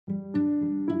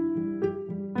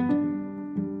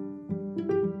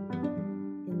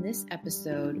this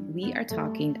episode, we are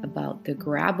talking about the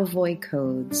Grabovoi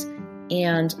codes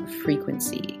and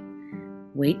frequency.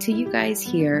 Wait till you guys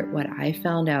hear what I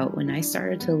found out when I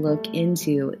started to look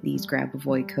into these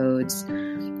Grabovoi codes,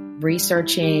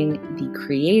 researching the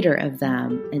creator of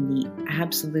them and the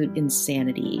absolute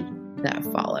insanity that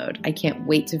followed. I can't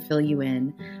wait to fill you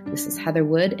in. This is Heather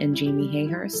Wood and Jamie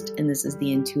Hayhurst, and this is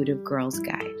the Intuitive Girl's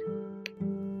Guide.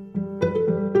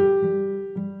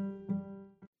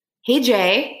 Hey,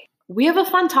 Jay, we have a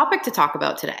fun topic to talk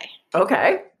about today.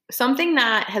 Okay. Something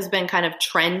that has been kind of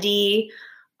trendy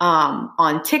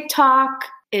on TikTok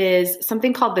is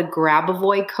something called the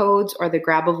Grabovoi codes or the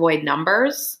Grabovoi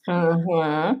numbers.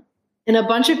 Mm-hmm. And a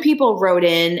bunch of people wrote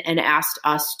in and asked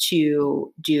us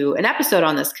to do an episode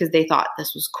on this because they thought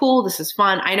this was cool. This is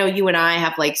fun. I know you and I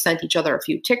have sent each other a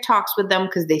few TikToks with them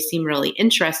because they seem really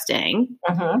interesting.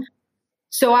 Mm-hmm.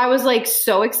 So I was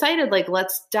so excited,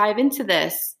 let's dive into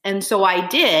this. And so I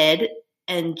did.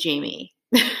 And Jamie,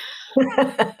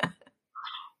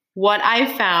 what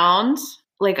I found,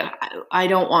 I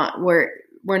don't want,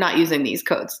 we're not using these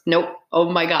codes. Nope.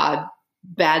 Oh my God.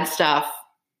 Bad stuff.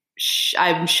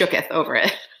 I'm shooketh over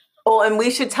it. Oh, and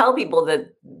we should tell people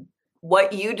that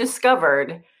what you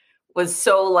discovered was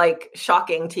so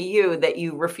shocking to you that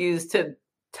you refused to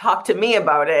talk to me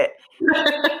about it.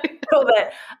 So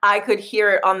that I could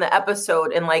hear it on the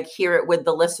episode and hear it with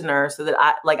the listener so that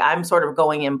I'm sort of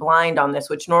going in blind on this,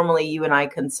 which normally you and I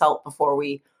consult before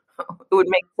it would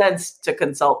make sense to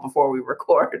consult before we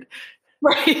record.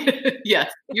 Right.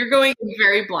 Yes. You're going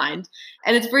very blind.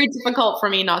 And it's very difficult for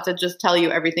me not to just tell you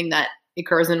everything that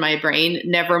occurs in my brain,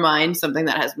 never mind something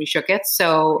that has me shooketh.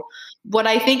 So what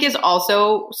I think is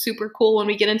also super cool when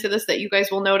we get into this that you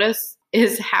guys will notice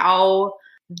is how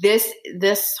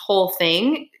this whole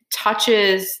thing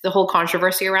touches, the whole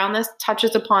controversy around this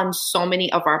touches upon so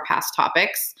many of our past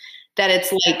topics that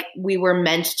it's we were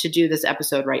meant to do this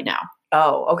episode right now.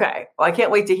 Oh, okay. Well, I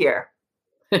can't wait to hear.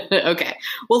 Okay.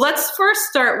 Well, let's first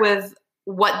start with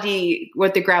what the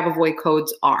Grabovoi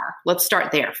codes are. Let's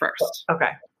start there first.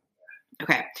 Okay.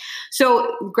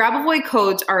 So Grabovoi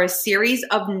codes are a series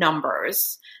of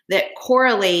numbers that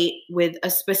correlate with a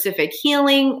specific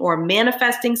healing or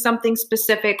manifesting something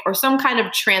specific or some kind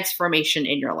of transformation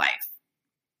in your life.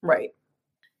 Right.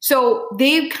 So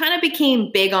they kind of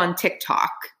became big on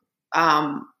TikTok.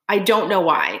 I don't know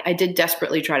why. I did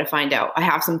desperately try to find out. I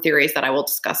have some theories that I will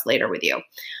discuss later with you.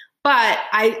 But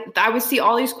I would see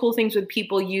all these cool things with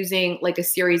people using a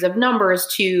series of numbers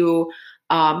to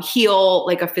heal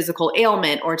a physical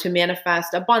ailment or to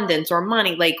manifest abundance or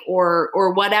money,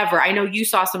 or whatever. I know you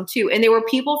saw some too. And there were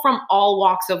people from all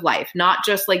walks of life, not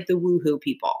just the woohoo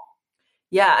people.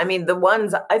 Yeah. I mean, the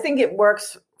ones, I think it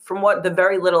works from what the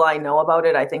very little I know about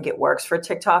it. I think it works for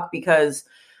TikTok because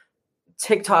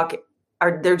TikTok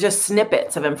they're just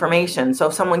snippets of information. So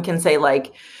if someone can say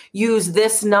use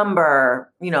this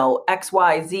number,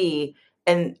 XYZ,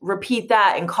 and repeat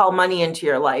that and call money into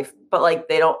your life. But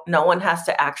no one has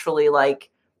to actually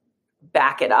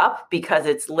back it up because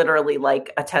it's literally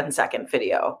a 10-second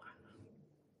video.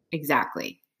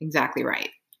 Exactly right.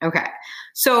 Okay.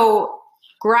 So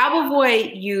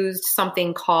Grabovoi used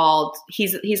something called,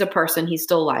 he's a person, he's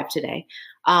still alive today.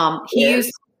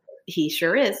 He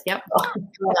sure is. Yep.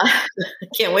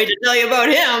 Can't wait to tell you about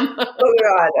him. Oh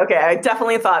God. Okay. I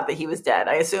definitely thought that he was dead.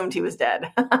 I assumed he was dead.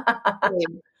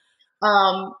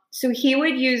 So he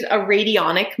would use a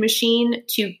radionic machine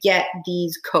to get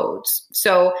these codes.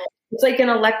 So it's an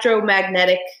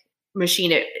electromagnetic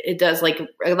machine. It does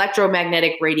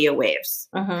electromagnetic radio waves.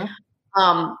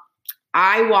 Mm-hmm.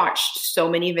 I watched so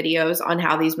many videos on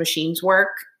how these machines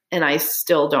work, and I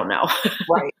still don't know.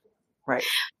 Right.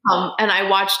 And I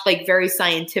watched very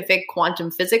scientific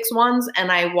quantum physics ones, and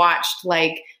I watched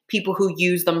people who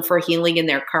use them for healing in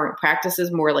their current practices,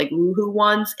 more woohoo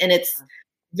ones. And it's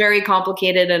very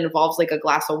complicated and involves a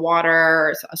glass of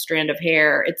water, a strand of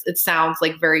hair. It sounds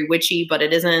very witchy, but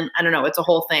it isn't. I don't know. It's a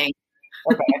whole thing.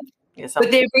 Okay. But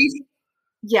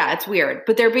it's weird.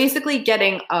 But they're basically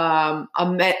getting a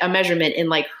measurement in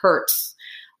hertz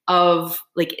of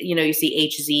you see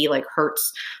Hz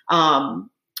hertz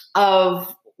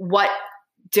of what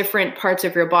different parts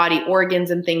of your body,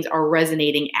 organs and things are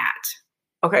resonating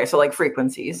at. Okay. So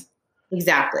frequencies.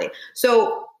 Exactly.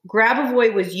 So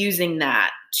Grabovoi was using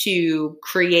that to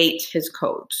create his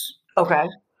codes. Okay.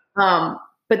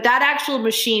 But that actual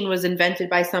machine was invented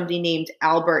by somebody named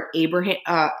Albert Abrams.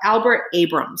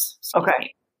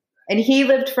 Okay. And he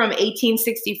lived from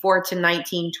 1864 to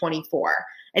 1924.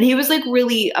 And he was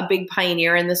really a big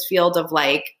pioneer in this field of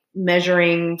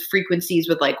measuring frequencies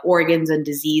with organs and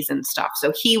disease and stuff.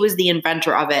 So he was the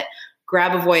inventor of it.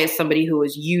 Grabovoi is somebody who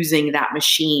was using that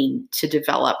machine to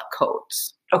develop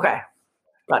codes. Okay.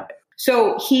 Got it.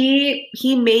 So he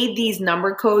made these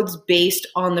number codes based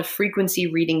on the frequency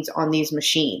readings on these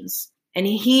machines. And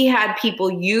he had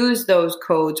people use those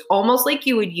codes almost like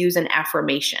you would use an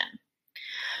affirmation.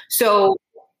 So,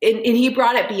 and he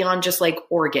brought it beyond just like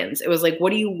organs. It was like,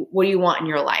 what do you want in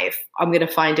your life? I'm going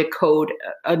to find a code,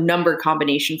 a number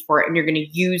combination for it. And you're going to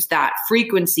use that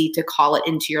frequency to call it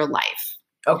into your life.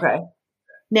 Okay.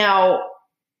 Now,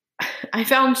 I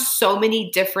found so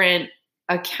many different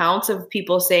accounts of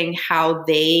people saying how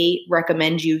they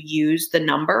recommend you use the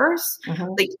numbers. Mm-hmm.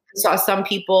 Like, I saw some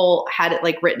people had it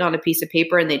like written on a piece of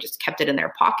paper and they just kept it in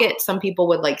their pocket. Some people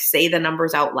would like say the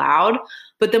numbers out loud,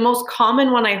 but the most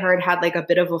common one I heard had like a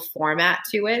bit of a format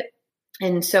to it.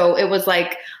 And so it was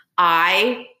like,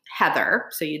 I, Heather,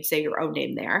 so you'd say your own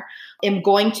name there, am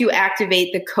going to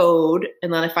activate the code.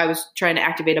 And then if I was trying to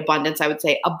activate abundance, I would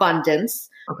say abundance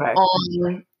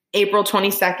on April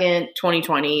 22nd,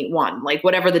 2021, like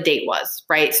whatever the date was,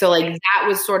 right? So like that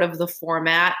was sort of the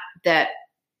format that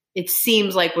it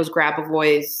seems like was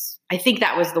Grabovoi's. I think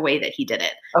that was the way that he did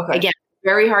it. Okay. Again,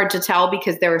 very hard to tell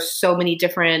because there are so many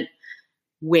different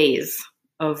ways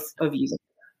of using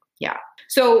it. Yeah.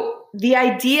 So the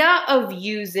idea of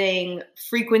using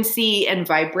frequency and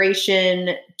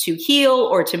vibration to heal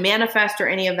or to manifest or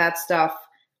any of that stuff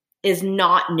is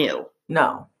not new.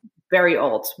 No. Very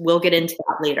old. We'll get into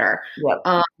that later. Yep.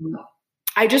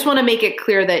 I just want to make it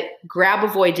clear that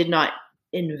Grabovoi did not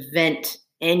invent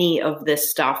any of this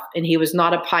stuff, and he was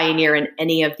not a pioneer in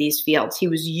any of these fields. He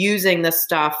was using this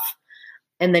stuff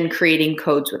and then creating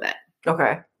codes with it.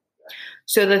 Okay.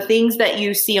 So the things that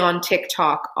you see on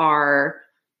TikTok are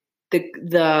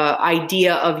the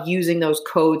idea of using those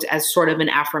codes as sort of an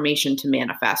affirmation to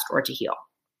manifest or to heal.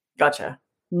 Gotcha.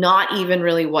 Not even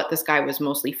really what this guy was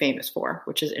mostly famous for,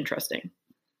 which is interesting.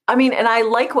 I mean, and I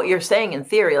like what you're saying in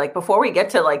theory. Like before we get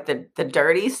to like the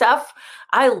dirty stuff,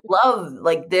 I love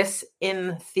like this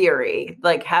in theory,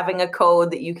 like having a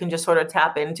code that you can just sort of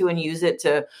tap into and use it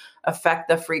to affect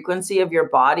the frequency of your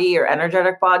body, your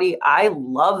energetic body. I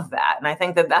love that. And I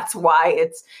think that that's why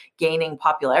it's gaining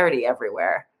popularity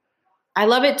everywhere. I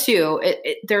love it too.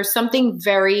 There's something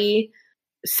very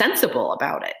sensible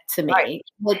about it to me.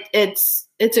 Right. It's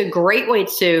a great way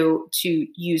to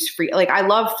use free. Like I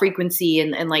love frequency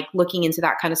and like looking into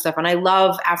that kind of stuff. And I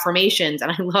love affirmations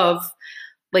and I love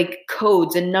like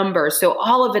codes and numbers. So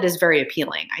all of it is very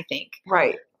appealing, I think.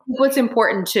 Right. What's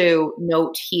important to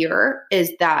note here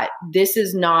is that this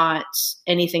is not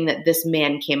anything that this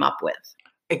man came up with.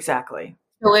 Exactly.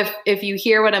 So if you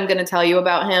hear what I'm going to tell you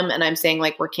about him and I'm saying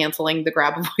like we're canceling the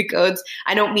Grabovoi codes,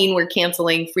 I don't mean we're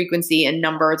canceling frequency and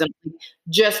numbers and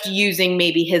just using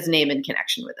maybe his name in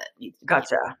connection with it.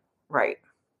 Gotcha. Right.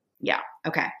 Yeah.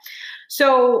 Okay.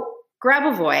 So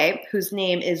Grabovoi, whose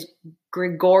name is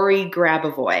Grigory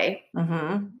Grabovoi,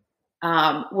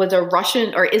 was a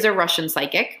Russian or is a Russian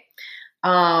psychic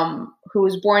who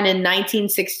was born in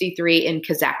 1963 in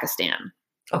Kazakhstan.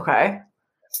 Okay.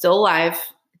 Still alive.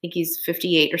 I think he's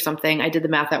 58 or something. I did the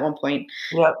math at one point.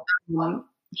 Yep.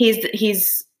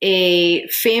 He's a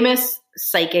famous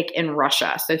psychic in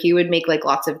Russia. So he would make like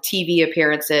lots of TV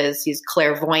appearances. He's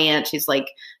clairvoyant. He's like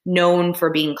known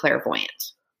for being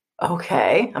clairvoyant.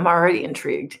 Okay. I'm already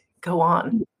intrigued. Go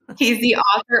on. He's the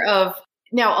author of,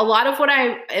 now a lot of what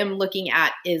I am looking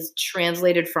at is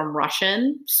translated from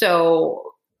Russian.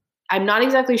 So I'm not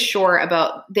exactly sure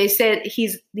about, they said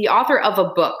he's the author of a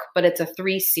book, but it's a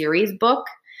 3-series book.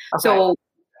 Okay. So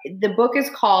the book is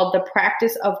called The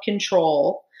Practice of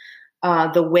Control,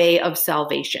 The Way of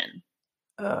Salvation.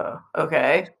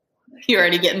 Okay. You're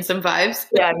already getting some vibes?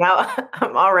 Yeah, now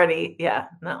I'm already,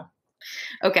 no.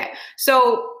 Okay.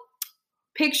 So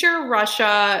picture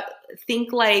Russia,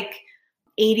 think like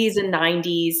 80s and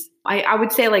 90s. I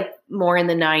would say like more in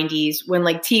the 90s when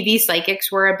like TV psychics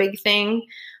were a big thing.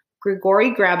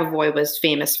 Grigory Grabovoi was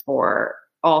famous for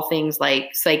all things like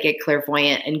psychic,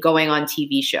 clairvoyant, and going on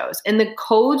TV shows. And the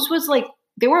codes was like,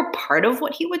 they were part of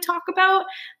what he would talk about,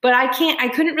 but I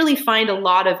couldn't really find a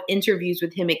lot of interviews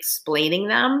with him explaining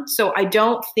them. So I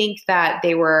don't think that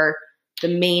they were the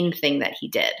main thing that he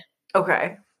did.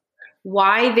 Okay.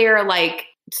 Why they're like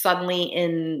suddenly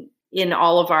in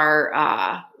all of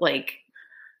our like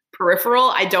peripheral,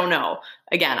 I don't know.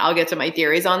 Again, I'll get to my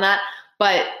theories on that.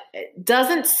 But it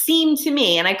doesn't seem to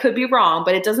me, and I could be wrong,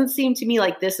 but it doesn't seem to me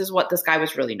like this is what this guy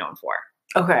was really known for.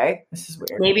 Okay. This is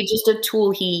weird. Maybe just a tool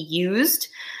he used.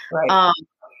 Right.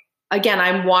 Again,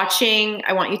 I want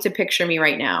you to picture me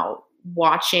right now,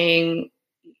 watching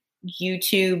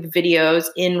YouTube videos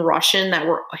in Russian that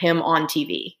were him on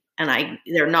TV. and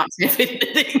they're not translated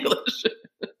into English.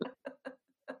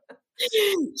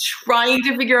 Trying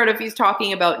to figure out if he's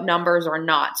talking about numbers or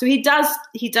not. So he does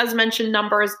mention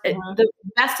numbers. The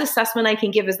best assessment I can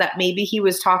give is that maybe he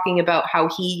was talking about how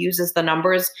he uses the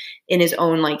numbers in his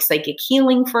own like psychic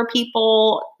healing for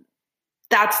people.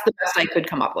 That's the best I could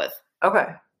come up with. Okay.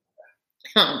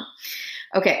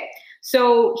 Okay.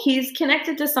 So he's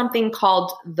connected to something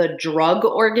called the Drug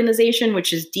Organization,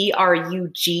 which is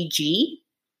DRUGG.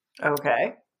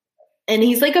 Okay. And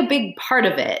he's like a big part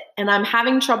of it. And I'm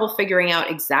having trouble figuring out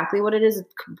exactly what it is.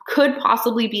 It could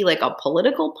possibly be like a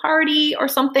political party or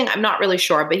something. I'm not really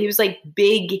sure. But he was like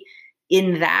big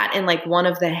in that and like one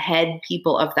of the head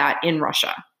people of that in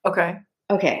Russia. Okay.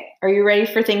 Okay. Are you ready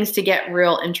for things to get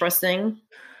real interesting?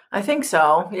 I think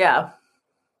so. Yeah.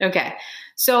 Okay.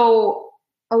 So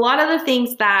a lot of the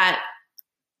things that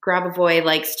Grabovoi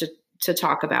likes to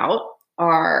talk about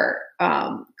are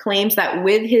claims that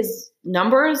with his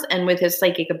numbers and with his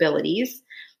psychic abilities,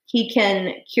 he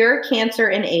can cure cancer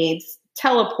and AIDS,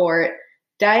 teleport,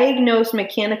 diagnose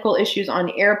mechanical issues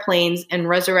on airplanes, and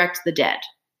resurrect the dead.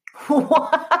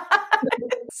 What?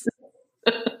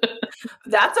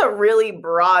 That's a really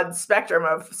broad spectrum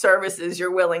of services you're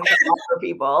willing to offer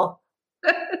people.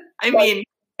 I mean,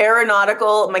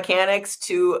 aeronautical mechanics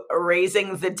to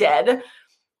raising the dead.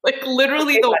 Like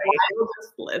literally the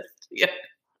wildest list. Yeah.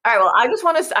 All right. Well, I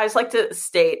just like to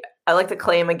state, I like to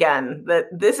claim again that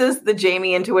this is the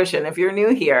Jamie intuition. If you're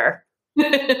new here,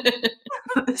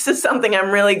 this is something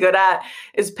I'm really good at,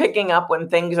 is picking up when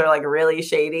things are like really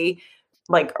shady,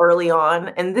 like early on.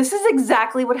 And this is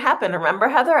exactly what happened. Remember,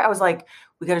 Heather? I was like,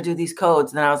 we got to do these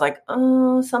codes. And then I was like,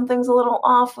 oh, something's a little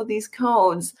off with these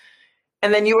codes.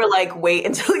 And then you were like, wait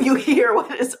until you hear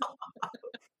what is off.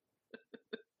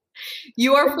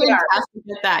 You are fantastic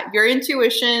at that. Your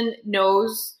intuition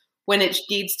knows when it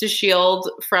needs to shield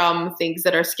from things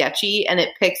that are sketchy, and it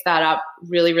picks that up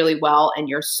really, really well. And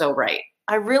you're so right.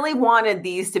 I really wanted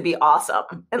these to be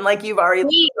awesome. And like you've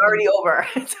already over.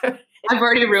 I've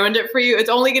already ruined it for you. It's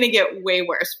only going to get way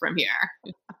worse from here.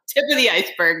 Tip of the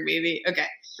iceberg, maybe. Okay.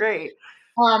 Great.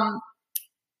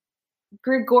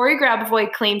 Grigory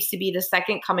Grabovoi claims to be the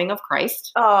second coming of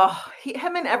Christ. Oh,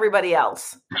 him and everybody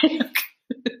else.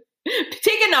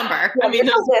 Take a number. Yeah, I mean,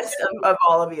 a list of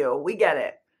all of you. We get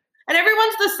it. And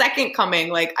everyone's the second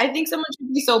coming. Like, I think someone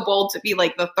should be so bold to be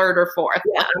like the third or fourth.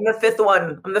 Yeah, I'm the fifth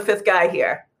one. I'm the fifth guy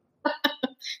here.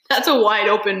 That's a wide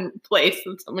open place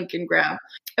that someone can grab.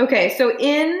 Okay, so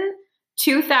in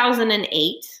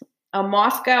 2008, a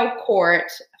Moscow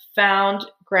court found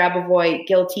Grabovoi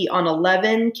guilty on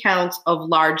 11 counts of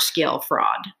large-scale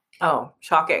fraud. Oh,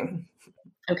 shocking.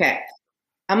 Okay.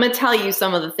 I'm going to tell you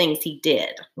some of the things he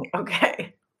did.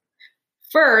 Okay.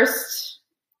 First,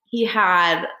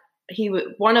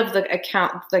 one of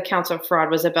the counts of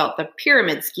fraud was about the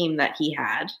pyramid scheme that he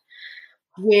had,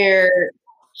 where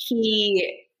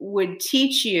he would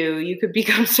teach you could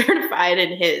become certified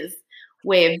in his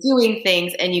way of doing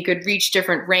things, and you could reach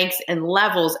different ranks and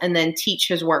levels and then teach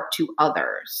his work to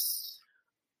others.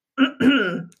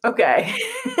 Okay.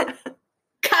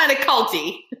 Kind of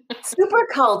culty. Super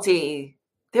culty.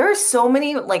 There are so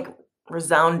many like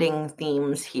resounding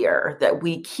themes here that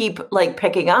we keep like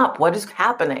picking up. What is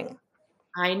happening?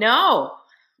 I know.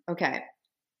 Okay.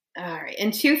 All right.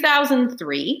 In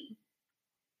 2003,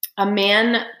 a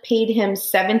man paid him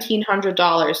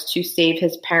 $1,700 to save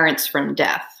his parents from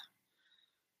death.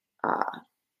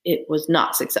 It was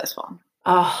not successful.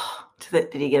 Oh,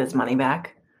 did he get his money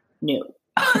back? No.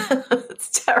 It's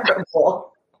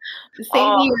terrible. The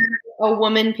same year, a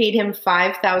woman paid him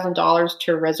 $5,000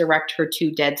 to resurrect her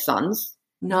two dead sons.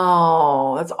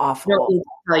 No, that's awful. I don't need to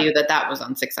tell you that was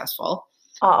unsuccessful.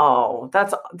 Oh,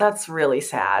 that's really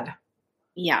sad.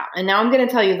 Yeah, and now I'm going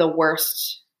to tell you the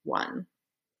worst one.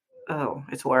 Oh,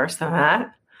 it's worse than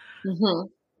that? Mm-hmm.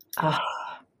 Oh.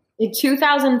 In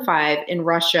 2005, in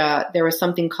Russia, there was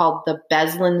something called the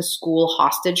Beslin School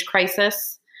hostage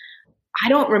crisis. I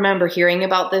don't remember hearing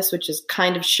about this, which is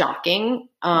kind of shocking.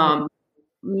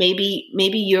 Maybe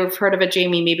you've heard of it,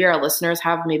 Jamie. Maybe our listeners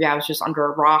have. Maybe I was just under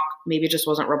a rock. Maybe it just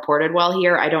wasn't reported well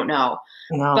here. I don't know.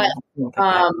 No,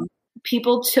 but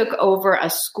people took over a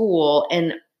school,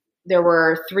 and there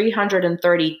were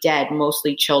 330 dead,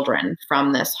 mostly children,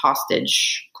 from this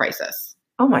hostage crisis.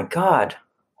 Oh, my God.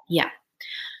 Yeah.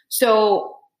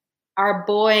 So our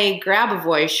boy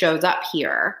Grabovoi shows up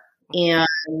here and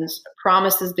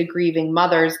promises the grieving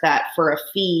mothers that for a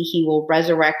fee, he will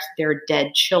resurrect their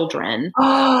dead children.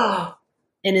 And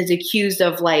is accused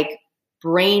of like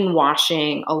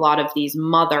brainwashing a lot of these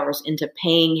mothers into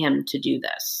paying him to do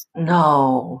this.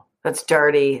 No, that's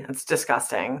dirty. That's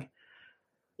disgusting.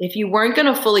 if you weren't going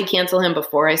to fully cancel him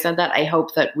before I said that, I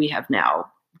hope that we have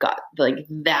now got like,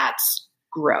 that's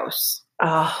gross.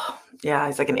 Oh, yeah.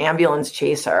 He's like an ambulance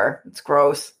chaser. It's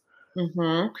gross.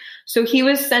 Mm-hmm. So he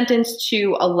was sentenced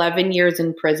to 11 years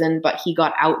in prison, but he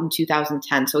got out in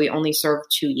 2010. So he only served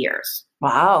 2 years.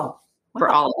 Wow. For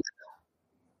all of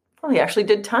it. Well, he actually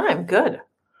did time. Good.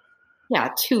 Yeah,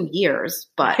 2 years,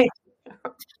 but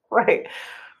right.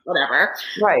 Whatever.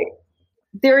 Right.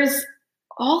 There's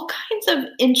all kinds of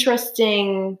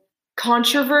interesting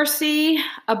controversy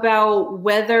about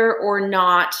whether or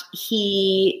not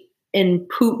he and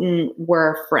Putin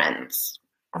were friends.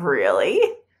 Really?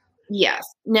 Yes.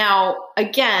 Now,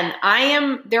 again,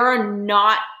 there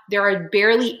are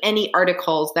barely any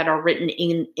articles that are written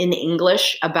in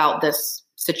English about this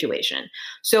situation.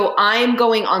 So I'm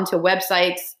going onto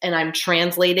websites and I'm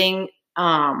translating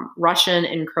Russian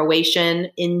and Croatian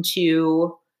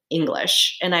into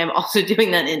English. And I'm also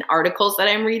doing that in articles that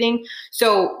I'm reading.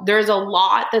 So there's a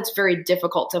lot that's very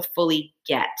difficult to fully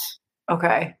get.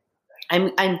 Okay.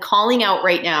 I'm calling out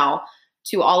right now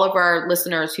to all of our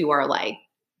listeners who are like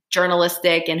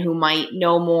journalistic and who might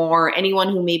know more, anyone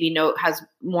who maybe has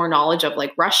more knowledge of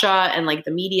like Russia and like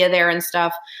the media there and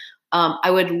stuff. I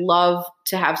would love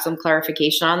to have some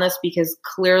clarification on this because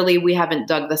clearly we haven't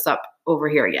dug this up over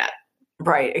here yet.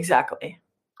 Right, exactly.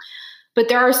 But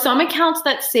there are some accounts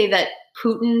that say that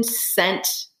Putin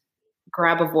sent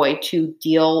Grabovoi to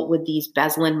deal with these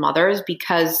Beslin mothers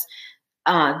because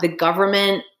the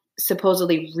government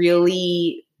supposedly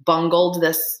really bungled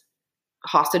this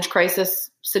hostage crisis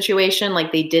situation.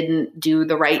 Like they didn't do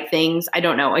the right things. I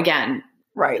don't know. Again,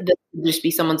 right. This would just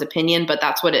be someone's opinion, but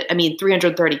that's what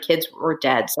 330 kids were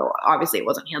dead. So obviously it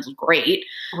wasn't handled great.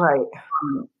 Right.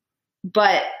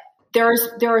 But there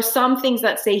are some things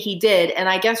that say he did. And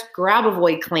I guess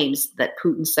Grabovoi claims that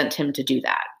Putin sent him to do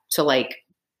that, to like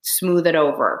smooth it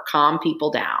over, calm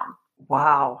people down.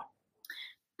 Wow.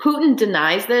 Putin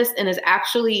denies this and is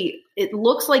actually, it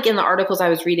looks like in the articles I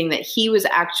was reading that he was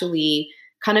actually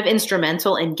kind of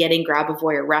instrumental in getting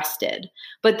Grabovoi arrested.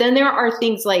 But then there are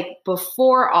things like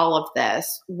before all of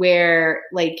this where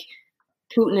like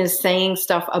Putin is saying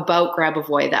stuff about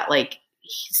Grabovoi that like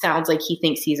sounds like he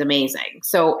thinks he's amazing.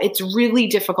 So it's really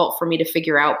difficult for me to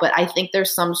figure out, but I think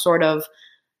there's some sort of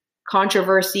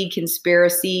controversy,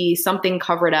 conspiracy, something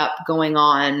covered up going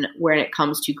on when it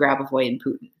comes to Grabovoi and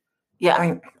Putin. Yeah, I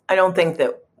mean, I don't think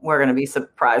that we're going to be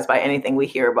surprised by anything we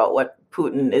hear about what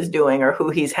Putin is doing or who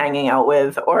he's hanging out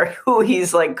with or who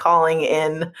he's like calling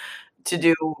in to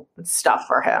do stuff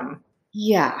for him.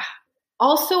 Yeah.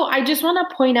 Also, I just want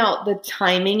to point out the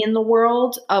timing in the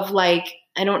world of like,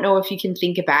 I don't know if you can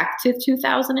think back to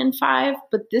 2005,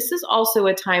 but this is also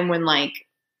a time when like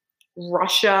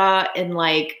Russia and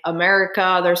like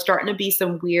America, there's starting to be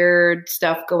some weird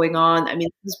stuff going on. I mean,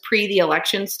 this is pre the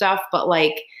election stuff, but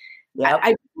like, yep.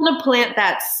 I want to plant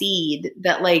that seed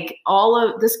that like all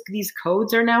of these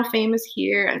codes are now famous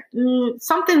here.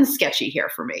 Something's sketchy here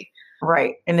for me.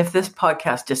 Right. And if this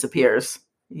podcast disappears,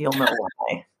 you'll know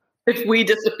why. If we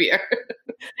disappear.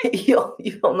 You'll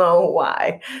know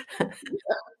why.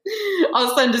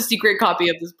 I'll send a secret copy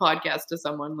of this podcast to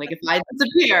someone. Like if I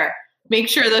disappear, make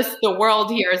sure the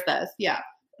world hears this. Yeah.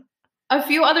 A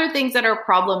few other things that are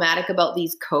problematic about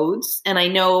these codes, and I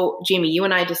know, Jamie, you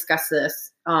and I discussed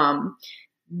this.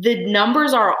 The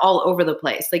numbers are all over the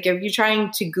place. Like if you're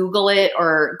trying to Google it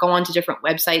or go onto different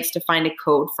websites to find a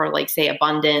code for like, say,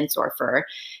 abundance or for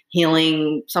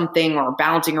healing something or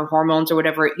balancing your hormones or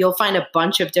whatever, you'll find a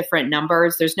bunch of different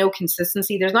numbers. There's no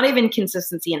consistency. There's not even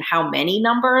consistency in how many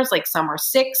numbers. Like some are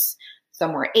 6,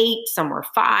 some were 8, some were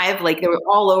 5. Like they were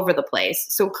all over the place.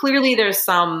 So clearly there's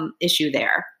some issue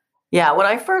there. Yeah. When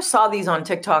I first saw these on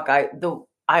TikTok,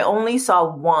 I only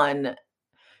saw one,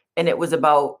 and it was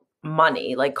about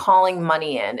money, like calling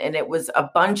money in. And it was a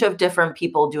bunch of different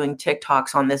people doing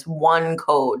TikToks on this one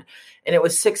code. And it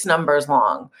was 6 numbers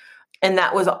long. And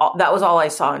that was all I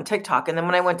saw on TikTok. And then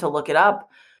when I went to look it up,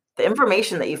 the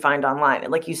information that you find online,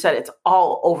 and like you said, it's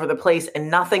all over the place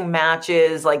and nothing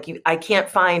matches. Like I can't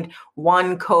find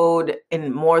one code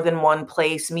in more than one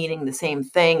place meaning the same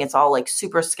thing. It's all like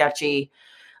super sketchy.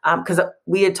 Because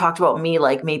we had talked about me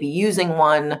like maybe using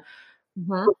one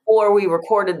before we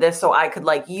recorded this so I could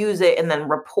like use it and then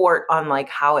report on like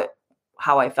how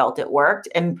I felt it worked.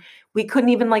 And we couldn't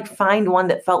even like find one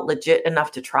that felt legit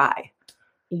enough to try.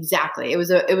 Exactly. It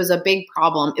was a big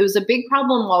problem. It was a big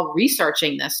problem while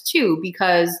researching this too,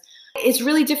 because it's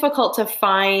really difficult to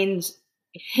find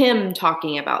him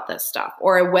talking about this stuff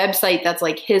or a website that's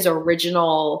like his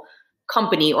original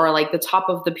company or like the top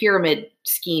of the pyramid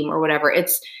scheme or whatever.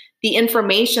 the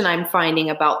information I'm finding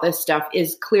about this stuff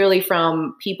is clearly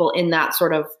from people in that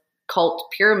sort of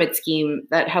cult pyramid scheme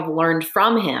that have learned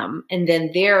from him, and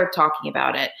then they're talking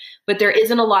about it. But there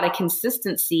isn't a lot of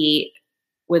consistency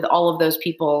with all of those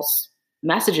people's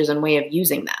messages and way of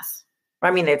using this. I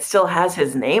mean, it still has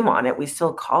his name on it. We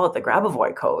still call it the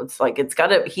Grabovoi codes. Like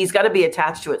he's got to be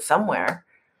attached to it somewhere.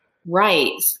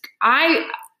 Right.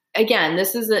 Again,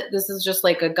 this is just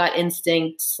like a gut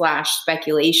instinct /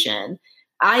 speculation.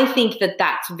 I think that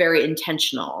that's very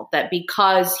intentional, that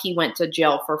because he went to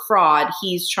jail for fraud,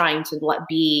 he's trying to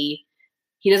he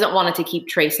doesn't want it to keep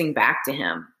tracing back to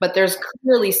him. But there's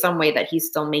clearly some way that he's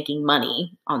still making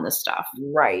money on this stuff.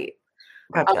 Right.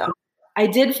 Gotcha. I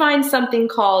did find something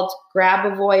called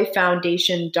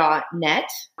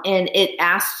GrabovoiFoundation.net, and it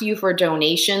asks you for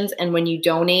donations. And when you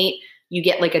donate, you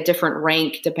get like a different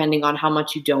rank depending on how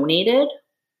much you donated.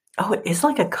 Oh, it is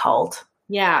like a cult.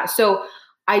 Yeah. So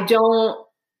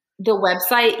the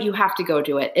website, you have to go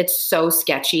to it. It's so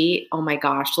sketchy. Oh my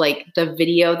gosh. Like the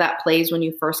video that plays when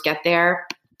you first get there.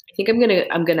 I think I'm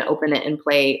going to open it and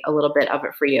play a little bit of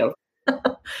it for you.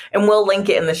 And we'll link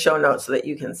it in the show notes so that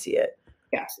you can see it.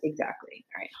 Yes, exactly.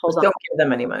 All right. Hold on. Don't give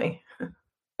them any money.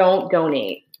 Don't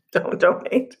donate. Don't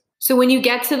donate. So when you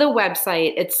get to the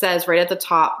website, it says right at the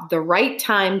top, the right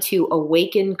time to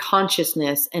awaken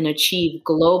consciousness and achieve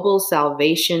global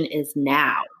salvation is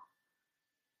now.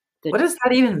 What does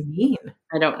that even mean?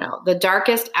 I don't know. The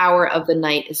darkest hour of the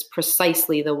night is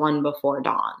precisely the one before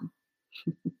dawn.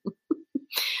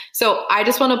 So I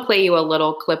just want to play you a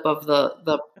little clip of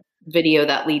the video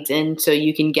that leads in so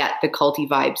you can get the culty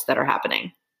vibes that are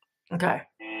happening. Okay.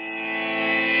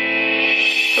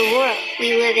 The world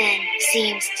we live in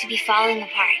seems to be falling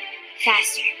apart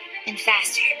faster and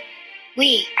faster.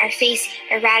 We are facing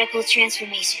a radical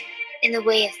transformation in the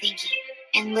way of thinking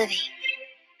and living.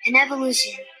 An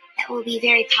evolution that will be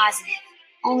very positive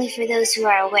only for those who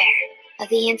are aware of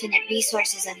the infinite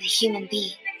resources of the human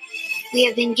being. We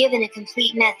have been given a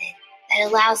complete method that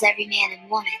allows every man and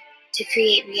woman to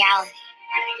create reality.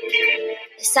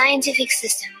 A scientific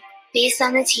system based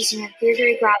on the teaching of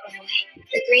Grigori Grabovoi,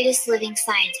 the greatest living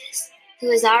scientist,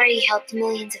 who has already helped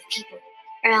millions of people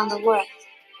around the world.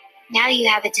 Now you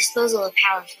have at disposal a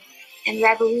powerful and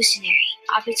revolutionary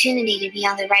opportunity to be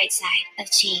on the right side of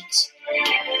change.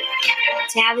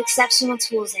 To have exceptional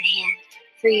tools at hand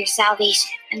for your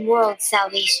salvation and world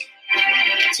salvation.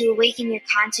 To awaken your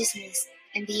consciousness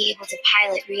and be able to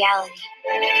pilot reality.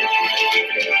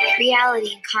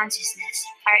 Reality and consciousness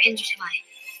are intertwined,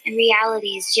 and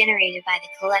reality is generated by the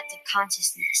collective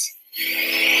consciousness.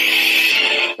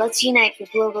 Let's unite for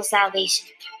global salvation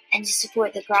and to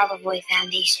support the Grabovoi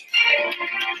Foundation.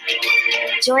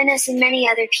 Join us and many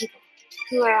other people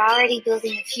who are already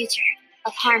building a future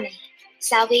of harmony,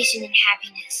 salvation, and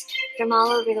happiness from all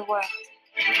over the world.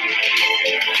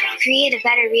 Create a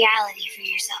better reality for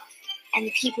yourself and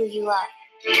the people you love.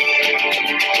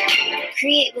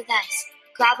 Create with us,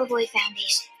 Grabovoi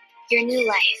Foundation, your new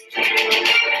life.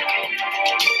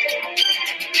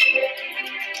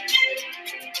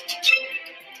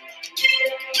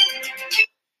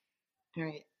 All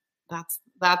right. That's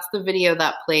the video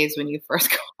that plays when you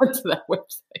first go onto that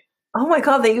website. Oh my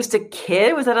God, they used a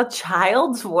kid? Was that a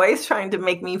child's voice trying to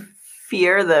make me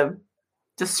fear the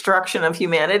destruction of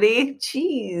humanity?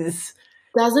 Jeez.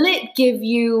 Doesn't it give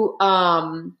you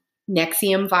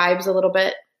Nexium vibes a little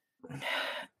bit?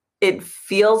 It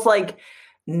feels like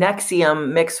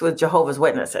Nexium mixed with Jehovah's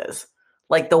Witnesses.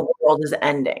 Like the world is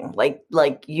ending.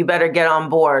 Like you better get on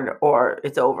board or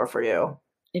it's over for you.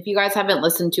 If you guys haven't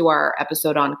listened to our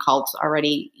episode on cults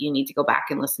already, you need to go back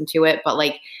and listen to it. But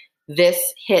like this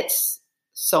hits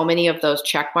so many of those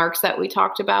check marks that we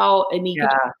talked about. And you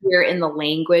can hear in the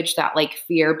language that like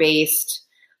fear-based,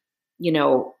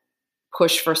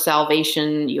 push for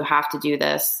salvation, you have to do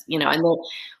this, and then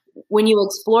when you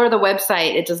explore the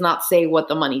website, it does not say what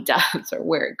the money does or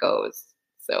where it goes.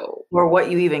 So, or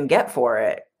what you even get for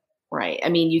it. Right. I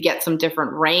mean, you get some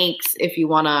different ranks if you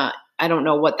want to. I don't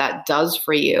know what that does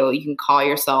for you. You can call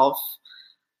yourself.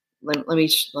 Let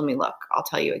me look. I'll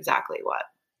tell you exactly what.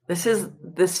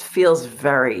 This feels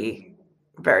very,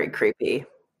 very creepy.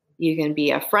 You can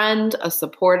be a friend, a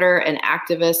supporter, an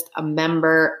activist, a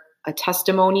member, a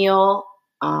testimonial.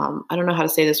 I don't know how to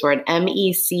say this word.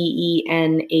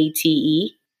 MECENATE.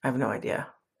 I have no idea.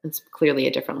 It's clearly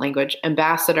a different language.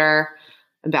 Ambassador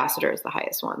is the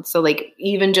highest one. So like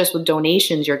even just with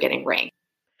donations, you're getting ranked.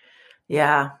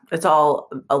 Yeah, it's all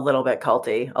a little bit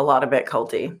culty, a lot of it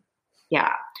culty.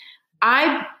 Yeah.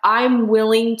 I'm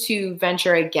willing to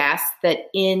venture a guess that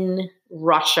in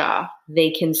Russia,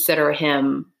 they consider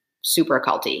him super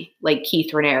culty, like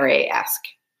Keith Raniere-esque.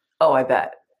 Oh, I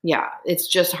bet. Yeah, it's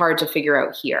just hard to figure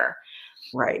out here.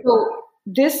 Right. So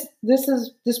this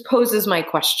poses my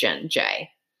question, Jay.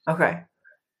 Okay.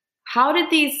 How did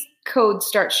these codes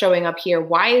start showing up here?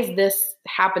 Why is this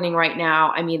happening right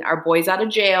now? I mean, our boy's out of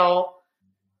jail.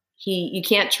 You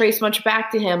can't trace much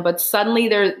back to him, but suddenly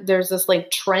there's this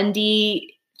like trendy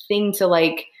thing to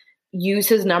like use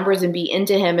his numbers and be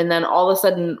into him, and then all of a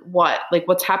sudden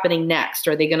what's happening next?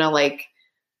 Are they gonna like,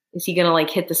 is he gonna like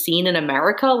hit the scene in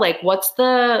America? Like what's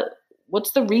the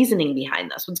reasoning behind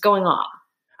this? What's going on?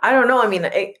 I don't know. I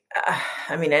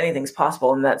mean, anything's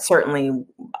possible. And that certainly,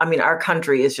 I mean, our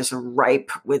country is just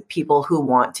ripe with people who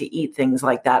want to eat things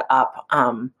like that up.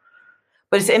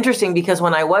 But it's interesting because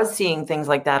when I was seeing things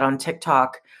like that on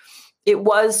TikTok, it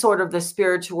was sort of the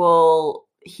spiritual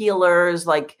healers,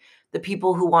 like the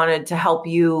people who wanted to help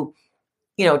you,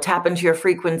 tap into your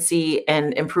frequency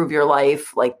and improve your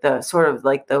life, like the sort of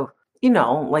like the,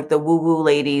 like the woo-woo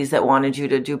ladies that wanted you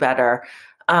to do better.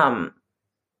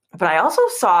 But I also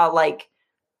saw like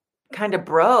kind of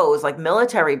bros, like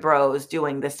military bros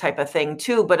doing this type of thing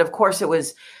too. But of course it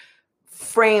was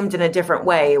framed in a different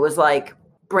way. It was like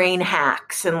brain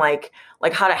hacks and like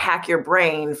how to hack your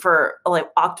brain for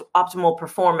like optimal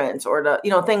performance or to,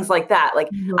 things like that. Like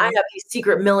I have these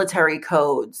secret military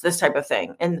codes, this type of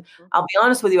thing. And I'll be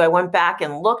honest with you, I went back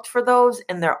and looked for those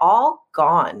and they're all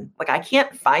gone. Like I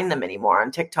can't find them anymore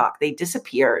on TikTok. They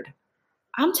disappeared.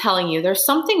 I'm telling you, there's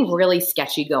something really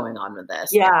sketchy going on with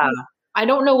this. Yeah. I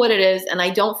don't know what it is. And I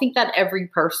don't think that every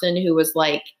person who was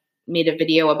like made a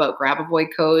video about Grabovoi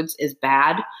codes is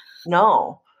bad.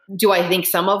 No. Do I think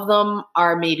some of them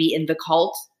are maybe in the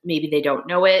cult? Maybe they don't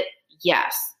know it.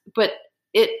 Yes. But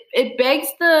it begs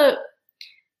the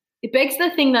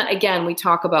thing that, again, we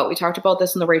talked about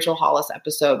this in the Rachel Hollis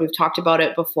episode. We've talked about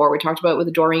it before. We talked about it with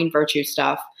the Doreen Virtue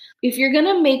stuff. If you're going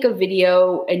to make a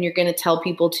video and you're going to tell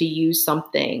people to use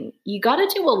something, you got to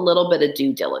do a little bit of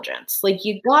due diligence. Like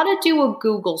you got to do a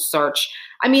Google search.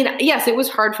 I mean, yes, it was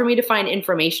hard for me to find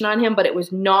information on him, but it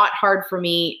was not hard for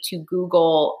me to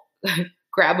Google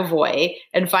Grabovoi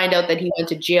and find out that he went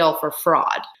to jail for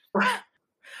fraud.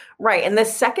 Right. And the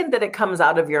second that it comes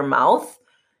out of your mouth,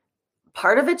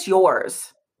 part of it's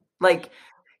yours. Like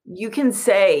you can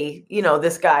say,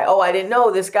 this guy, oh, I didn't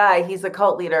know this guy. He's a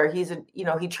cult leader.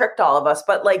 He tricked all of us.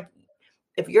 But like,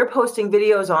 if you're posting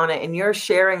videos on it and you're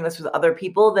sharing this with other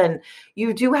people, then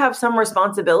you do have some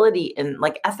responsibility and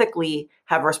like ethically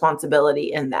have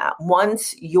responsibility in that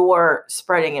once you're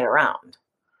spreading it around.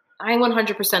 I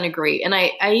 100% agree. And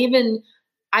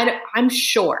I'm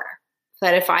sure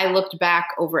that if I looked back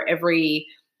over every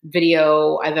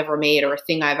video I've ever made or a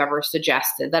thing I've ever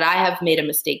suggested, that I have made a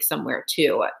mistake somewhere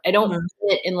too. I don't mean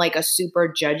it in like a super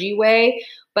judgy way,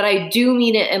 but I do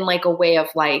mean it in like a way of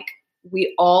like,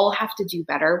 we all have to do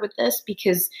better with this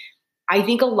because I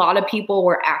think a lot of people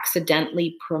were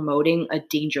accidentally promoting a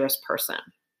dangerous person.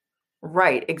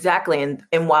 Right, exactly.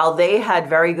 And while they had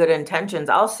very good intentions,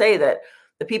 I'll say that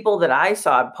the people that I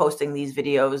saw posting these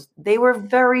videos, they were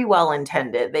very well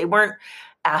intended. They weren't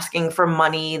asking for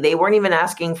money. They weren't even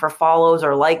asking for follows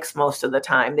or likes most of the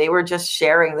time. They were just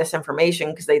sharing this information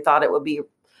because they thought it would be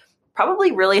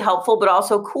probably really helpful, but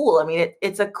also cool. I mean,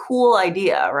 it's a cool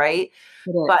idea, right?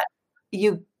 But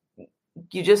you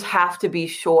just have to be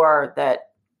sure that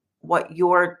what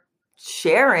you're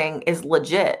sharing is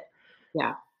legit.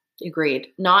 Yeah. Agreed.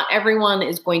 Not everyone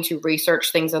is going to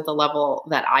research things at the level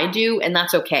that I do, and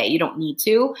that's okay. You don't need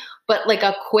to, but like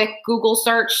a quick Google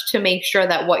search to make sure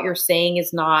that what you're saying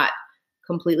is not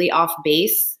completely off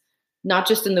base, not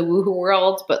just in the woohoo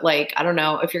world, but like, I don't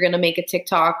know, if you're going to make a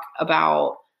TikTok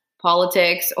about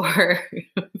politics or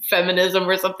feminism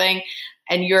or something,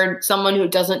 and you're someone who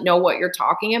doesn't know what you're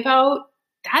talking about,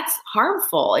 that's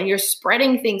harmful and you're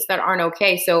spreading things that aren't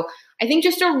okay. So I think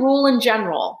just a rule in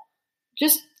general,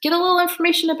 just get a little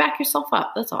information to back yourself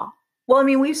up. That's all. Well, I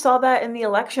mean, we saw that in the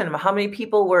election. How many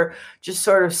people were just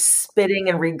sort of spitting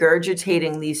and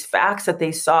regurgitating these facts that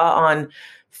they saw on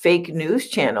fake news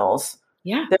channels?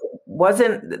 Yeah.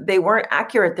 They weren't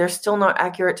accurate. They're still not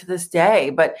accurate to this day.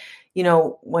 But,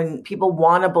 when people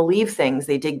want to believe things,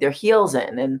 they dig their heels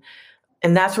in.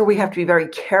 And that's where we have to be very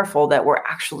careful that we're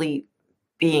actually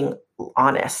being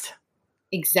honest.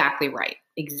 Exactly right.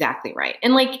 Exactly right.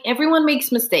 And like everyone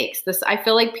makes mistakes. I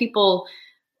feel like people,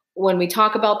 when we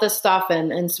talk about this stuff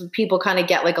and some people kind of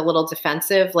get like a little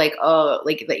defensive, like, oh,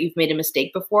 like that you've made a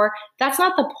mistake before. That's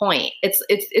not the point. It's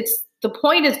the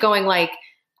point is going like,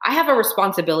 I have a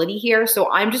responsibility here.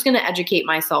 So I'm just going to educate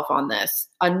myself on this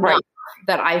enough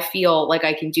that I feel like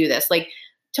I can do this. Like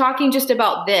talking just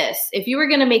about this, if you were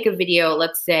going to make a video,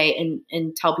 let's say,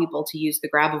 and tell people to use the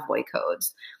Grabovoi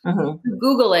codes,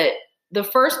 Google it. The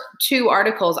first 2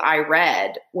 articles I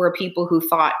read were people who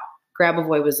thought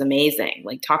Grabovoi was amazing,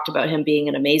 like talked about him being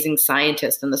an amazing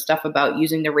scientist and the stuff about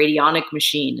using the radionic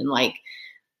machine. And like,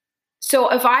 so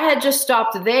if I had just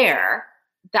stopped there,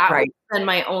 that would have been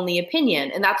my only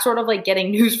opinion. And that's sort of like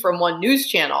getting news from one news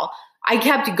channel. I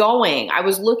kept going. I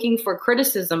was looking for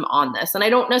criticism on this. And I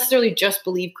don't necessarily just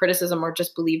believe criticism or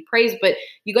just believe praise, but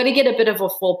you got to get a bit of a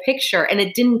full picture. And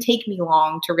it didn't take me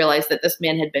long to realize that this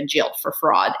man had been jailed for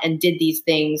fraud and did these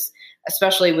things,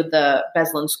 especially with the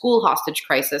Beslan school hostage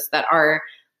crisis, that are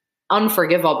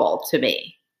unforgivable to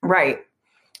me. Right.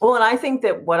 Well, and I think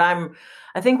that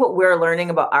what we're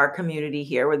learning about our community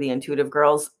here with the Intuitive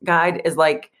Girls Guide is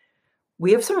like,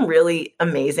 we have some really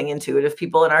amazing intuitive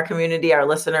people in our community, our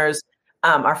listeners,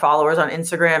 our followers on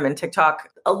Instagram and TikTok.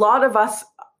 A lot of us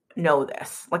know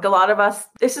this. Like a lot of us,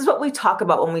 this is what we talk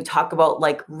about when we talk about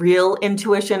like real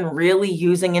intuition, really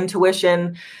using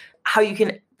intuition, how you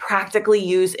can practically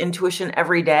use intuition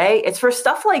every day. It's for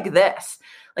stuff like this.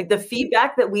 Like the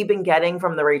feedback that we've been getting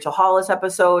from the Rachel Hollis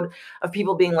episode of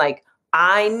people being like,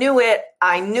 I knew it.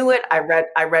 I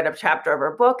read a chapter of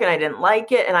her book and I didn't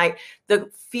like it. And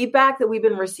the feedback that we've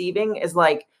been receiving is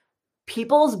like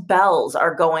people's bells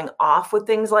are going off with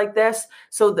things like this.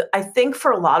 So I think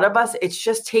for a lot of us, it's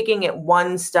just taking it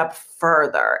one step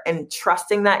further and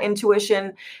trusting that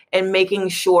intuition and making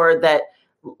sure that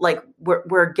like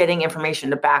we're getting information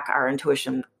to back our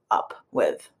intuition up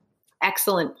with.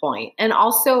 Excellent point. And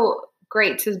also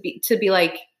great to be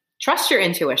like, trust your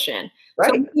intuition.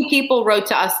 Right. So many people wrote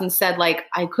to us and said, like,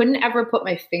 I couldn't ever put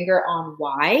my finger on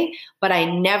why, but I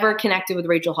never connected with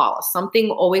Rachel Hollis.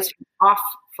 Something always off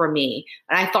for me.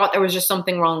 And I thought there was just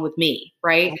something wrong with me.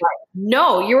 Right.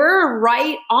 No, you were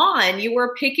right on. You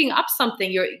were picking up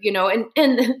something,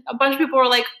 and a bunch of people were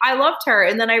like, I loved her.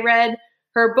 And then I read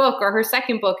her book or her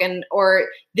second book or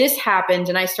this happened.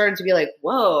 And I started to be like,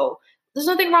 whoa, there's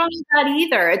nothing wrong with that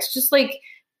either. It's just like,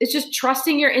 it's just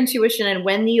trusting your intuition. And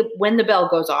when the bell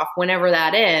goes off, whenever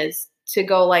that is, to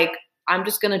go like, I'm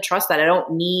just going to trust that. I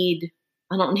don't need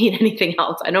anything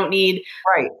else. I don't need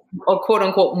a quote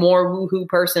unquote more woohoo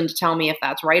person to tell me if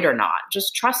that's right or not.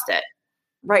 Just trust it.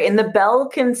 Right. And the bell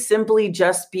can simply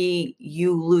just be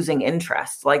you losing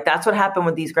interest. Like that's what happened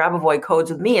with these Grabovoi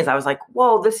codes with me is I was like,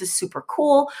 whoa, this is super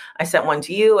cool. I sent one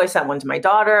to you. I sent one to my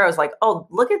daughter. I was like, oh,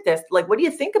 look at this. Like, what do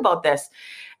you think about this?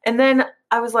 And then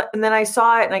I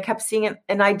saw it and I kept seeing it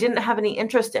and I didn't have any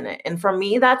interest in it. And for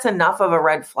me, that's enough of a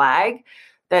red flag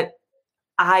that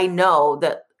I know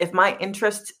that if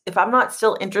I'm not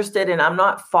still interested and I'm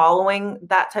not following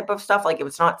that type of stuff, like if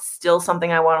it's not still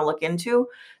something I want to look into,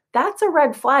 that's a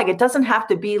red flag. It doesn't have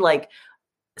to be like,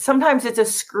 sometimes it's a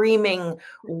screaming,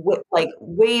 like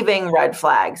waving red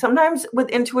flag. Sometimes with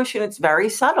intuition, it's very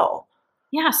subtle.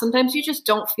 Yeah. Sometimes you just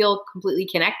don't feel completely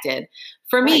connected.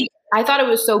 For me, I thought it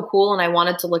was so cool and I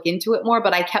wanted to look into it more,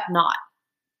 but I kept not.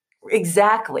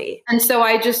 Exactly. And so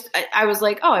I was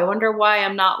like, oh, I wonder why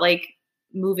I'm not like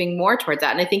moving more towards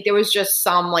that. And I think there was just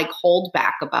some like hold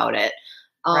back about it.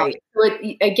 But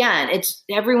again, it's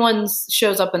everyone's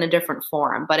shows up in a different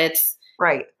form, but it's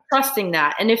trusting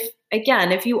that. And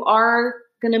if you are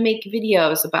going to make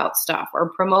videos about stuff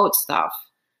or promote stuff,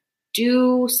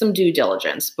 do some due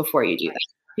diligence before you do that,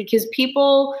 because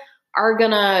people are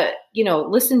going to,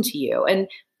 listen to you. And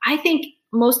I think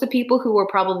most of the people who were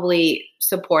probably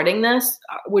supporting this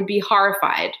would be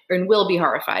horrified and will be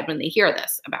horrified when they hear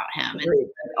this about him. And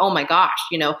oh my gosh,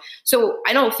 so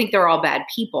I don't think they're all bad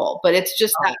people, but it's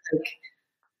just that, like,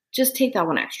 just take that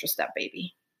one extra step,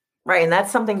 baby. Right. And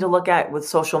that's something to look at with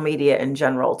social media in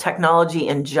general, technology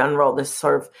in general, this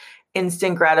sort of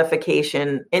instant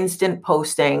gratification, instant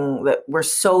posting that we're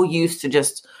so used to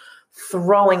just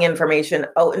throwing information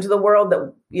out into the world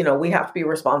that, we have to be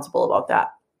responsible about that.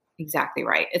 Exactly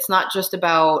right. It's not just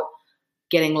about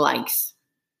getting likes.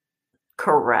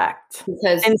 Correct.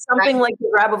 And something like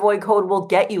the Grabovoi code will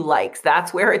get you likes.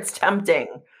 That's where it's tempting.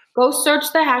 Go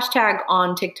search the hashtag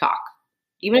on TikTok.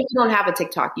 Even if you don't have a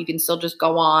TikTok, you can still just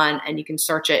go on and you can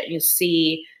search it and you'll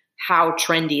see how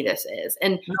trendy this is.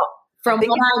 And go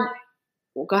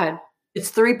ahead.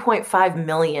 It's 3.5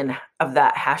 million of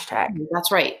that hashtag.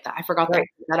 That's right. I forgot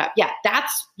that up. Yeah,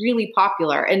 that's really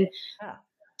popular. And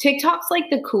TikTok's like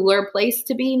the cooler place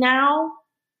to be now.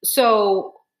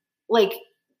 So like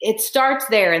it starts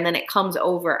there and then it comes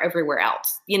over everywhere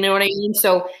else. You know what I mean?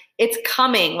 So it's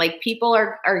coming, like people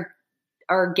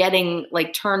are getting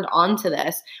like turned on to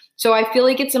this. So I feel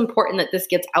like it's important that this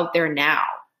gets out there now.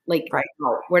 Like,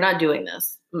 no, we're not doing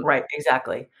this. Right.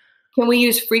 Exactly. Can we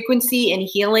use frequency and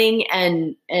healing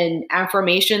and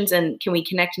affirmations, and can we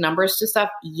connect numbers to stuff?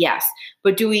 Yes.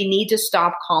 But do we need to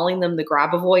stop calling them the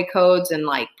Grabovoi codes and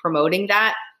like promoting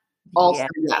that? Also,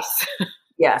 yes.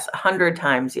 Yes, 100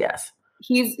 times yes.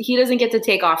 He doesn't get to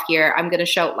take off here. I'm going to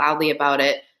shout loudly about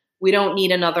it. We don't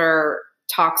need another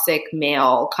toxic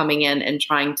male coming in and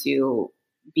trying to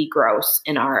be gross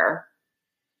in our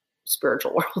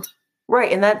spiritual world.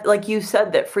 Right. And that, like you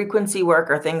said, that frequency work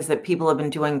are things that people have been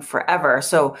doing forever.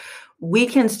 So we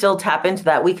can still tap into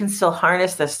that. We can still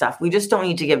harness this stuff. We just don't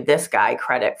need to give this guy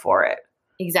credit for it.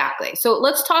 Exactly. So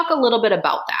let's talk a little bit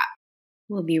about that.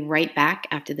 We'll be right back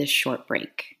after this short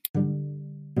break.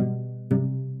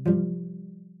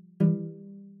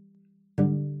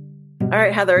 All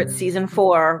right, Heather, it's season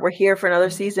 4. We're here for another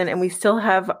season, and we still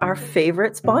have our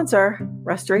favorite sponsor,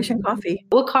 Restoration Coffee.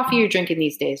 What coffee are you drinking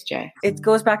these days, Jay? It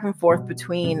goes back and forth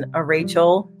between a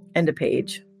Rachel and a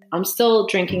Paige. I'm still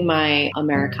drinking my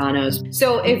Americanos.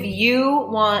 So if you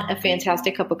want a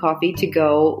fantastic cup of coffee to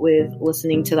go with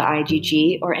listening to the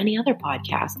IGG or any other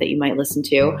podcast that you might listen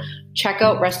to, check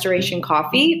out Restoration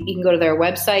Coffee. You can go to their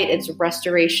website. It's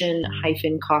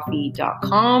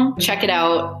restoration-coffee.com. Check it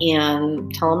out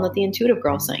and tell them that the Intuitive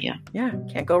Girl sent you. Yeah,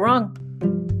 can't go wrong.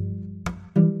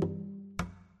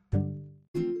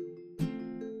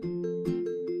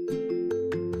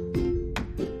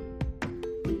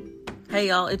 Hey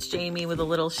y'all, it's Jamie with a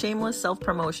little shameless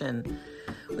self-promotion.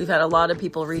 We've had a lot of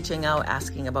people reaching out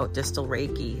asking about distal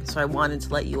Reiki, so I wanted to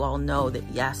let you all know that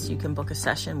yes, you can book a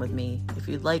session with me. If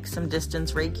you'd like some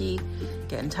distance Reiki,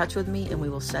 get in touch with me and we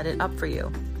will set it up for you.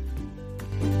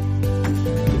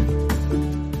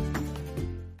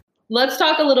 Let's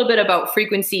talk a little bit about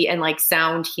frequency and like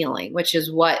sound healing, which is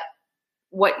what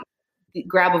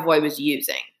Grabovoi was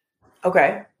using.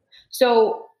 Okay.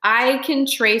 So I can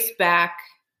trace back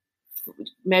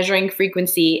measuring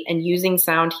frequency and using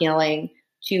sound healing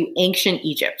to ancient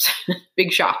Egypt.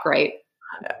 Big shock, right?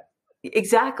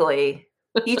 Exactly.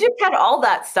 Egypt had all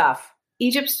that stuff.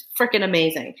 Egypt's freaking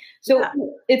amazing. So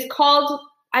It's called,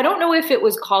 I don't know if it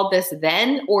was called this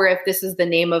then or if this is the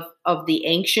name of the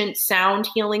ancient sound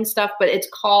healing stuff, but it's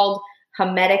called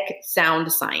Hermetic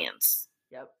sound science.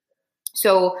 Yep.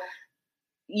 So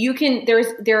you can,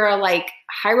 there are like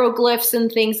hieroglyphs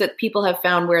and things that people have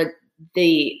found where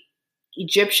the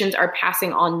Egyptians are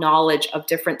passing on knowledge of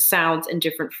different sounds and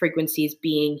different frequencies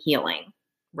being healing.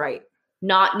 Right.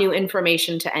 Not new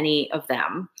information to any of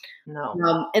them.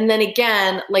 No. And then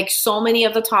again, like so many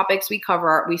of the topics we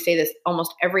cover, we say this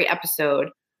almost every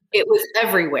episode, it was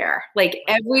everywhere. Like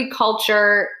every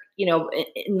culture, you know,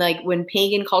 like when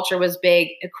pagan culture was big,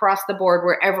 across the board,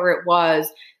 wherever it was,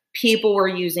 people were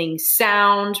using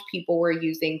sound, people were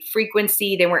using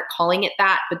frequency. They weren't calling it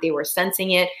that, but they were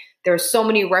sensing it. There's so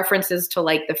many references to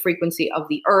like the frequency of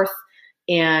the earth,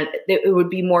 and it would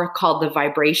be more called the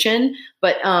vibration,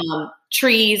 but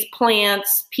trees,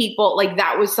 plants, people, like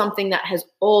that was something that has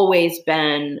always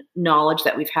been knowledge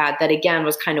that we've had that again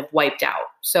was kind of wiped out.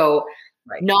 So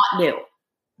Not new.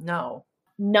 No.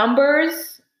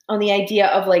 Numbers on the idea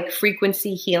of like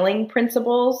frequency healing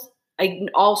principles,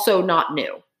 also not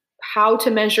new. How to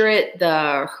measure it,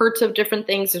 the hertz of different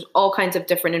things, there's all kinds of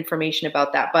different information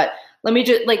about that. But let me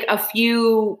just like a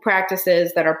few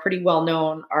practices that are pretty well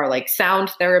known are like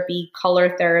sound therapy,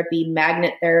 color therapy,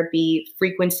 magnet therapy,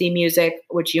 frequency music,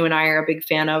 which you and I are a big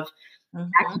fan of,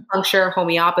 acupuncture,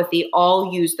 homeopathy,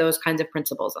 all use those kinds of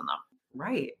principles in them.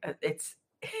 Right. It's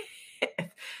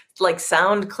like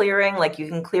sound clearing, like you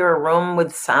can clear a room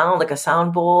with sound, like a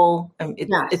sound bowl. I mean,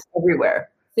 it's everywhere.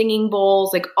 Singing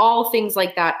bowls, like all things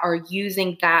like that are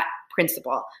using that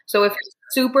principle. So if you're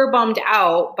super bummed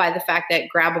out by the fact that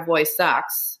Grabovoi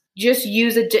sucks, just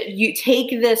you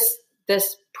take this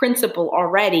principle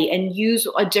already and use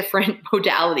a different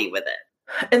modality with it.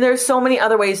 And there's so many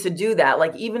other ways to do that.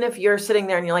 Like even if you're sitting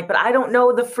there and you're like, but I don't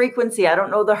know the frequency, I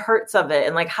don't know the hertz of it,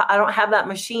 and like I don't have that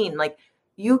machine. Like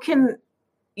you can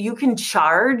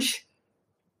charge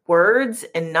words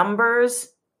and numbers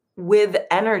with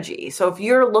energy. So if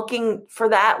you're looking for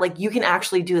that, like you can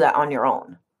actually do that on your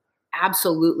own.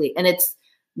 Absolutely. And it's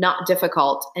not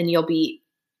difficult, and you'll be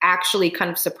actually kind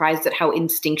of surprised at how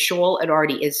instinctual it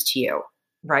already is to you.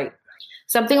 Right.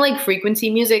 Something like frequency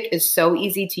music is so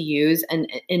easy to use and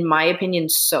in my opinion,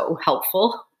 so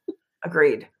helpful.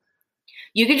 Agreed.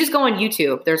 You could just go on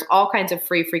YouTube. There's all kinds of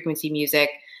free frequency music.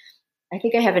 I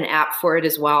think I have an app for it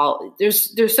as well.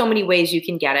 There's so many ways you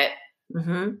can get it.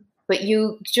 Mm-hmm. But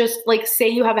you just like say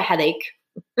you have a headache.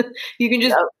 You can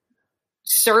just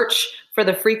search for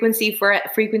the frequency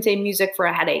music for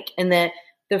a headache. And the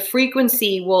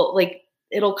frequency will like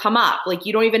it'll come up. Like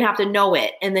you don't even have to know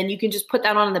it. And then you can just put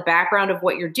that on in the background of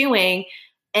what you're doing.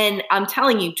 And I'm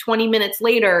telling you, 20 minutes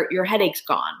later, your headache's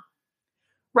gone.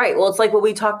 Right. Well, it's like what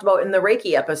we talked about in the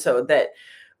Reiki episode, that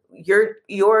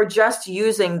you're just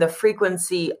using the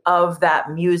frequency of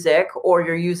that music, or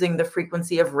you're using the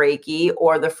frequency of Reiki,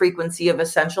 or the frequency of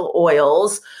essential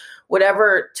oils,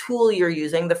 whatever tool you're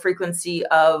using, the frequency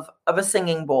of a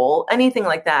singing bowl, anything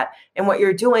like that. And what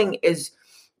you're doing is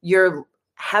you're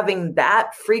having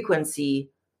that frequency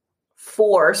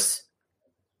force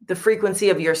the frequency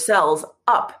of your cells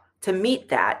up to meet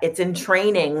that. It's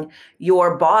entraining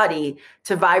your body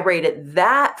to vibrate at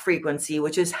that frequency,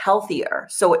 which is healthier.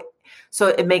 So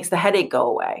it makes the headache go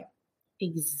away.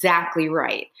 Exactly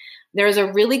right. There's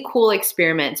a really cool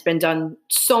experiment. It's been done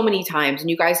so many times, and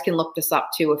you guys can look this up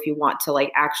too if you want to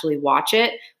like actually watch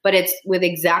it, but it's with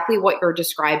exactly what you're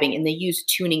describing, and they use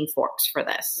tuning forks for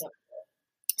this. Yep.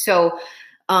 So,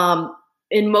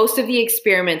 in most of the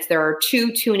experiments, there are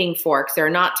 2 tuning forks. They're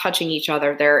not touching each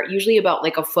other. They're usually about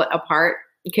like a foot apart.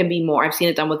 It can be more. I've seen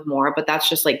it done with more, but that's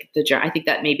just like I think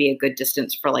that may be a good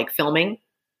distance for like filming.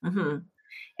 Mm-hmm.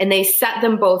 And they set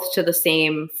them both to the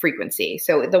same frequency.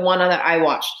 So the one that I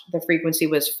watched, the frequency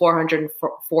was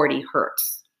 440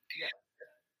 hertz. Yeah.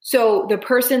 So the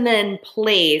person then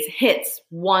hits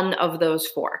one of those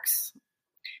forks.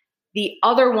 The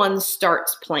other one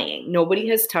starts playing. Nobody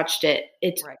has touched it.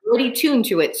 It's already tuned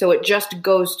to it, so it just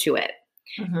goes to it.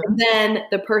 Mm-hmm. And then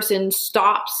the person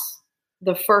stops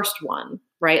the first one,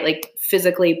 right? Like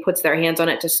physically puts their hands on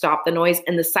it to stop the noise,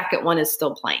 and the second one is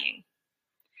still playing.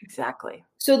 Exactly.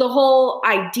 So the whole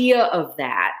idea of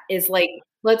that is like,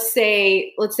 let's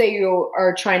say you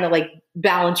are trying to like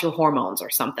balance your hormones or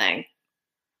something.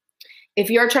 If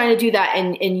you're trying to do that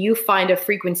and you find a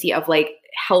frequency of like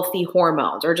healthy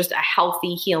hormones or just a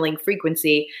healthy healing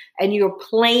frequency, and you're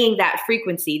playing that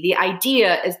frequency, the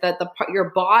idea is that your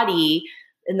body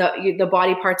and the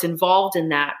body parts involved in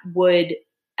that would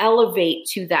elevate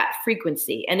to that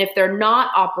frequency. And if they're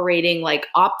not operating like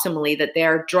optimally, that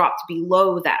they're dropped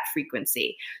below that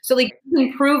frequency. So like you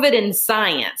can prove it in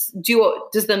science.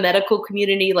 Does the medical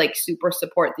community like super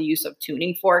support the use of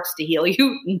tuning forks to heal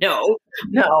you? No.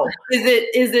 Is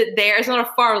it there? It's not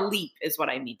a far leap is what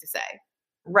I mean to say.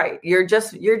 Right. You're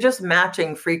just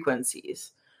matching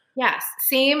frequencies. Yes.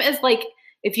 Same as like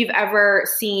if you've ever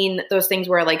seen those things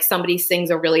where like somebody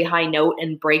sings a really high note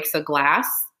and breaks a glass.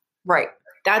 Right.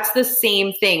 That's the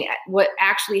same thing. What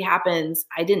actually happens,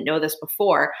 I didn't know this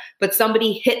before, but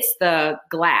somebody hits the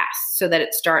glass so that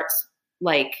it starts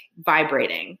like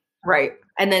vibrating. Right.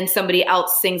 And then somebody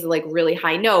else sings a like really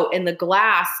high note, and the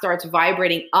glass starts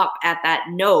vibrating up at that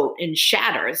note and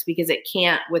shatters because it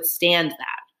can't withstand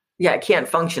that. Yeah, it can't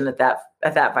function at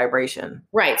that vibration.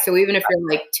 Right. So even if you're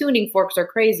like tuning forks are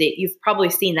crazy, you've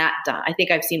probably seen that done. I think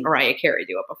I've seen Mariah Carey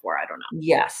do it before. I don't know.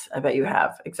 Yes, I bet you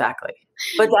have. Exactly.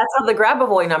 But that's how the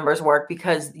Grabovoi numbers work,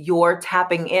 because you're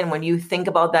tapping in when you think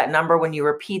about that number, when you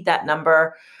repeat that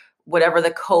number, whatever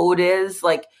the code is,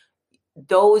 like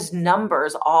those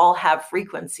numbers all have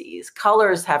frequencies.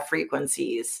 Colors have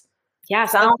frequencies. Yeah.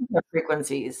 Sounds have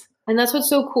frequencies. And that's what's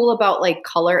so cool about like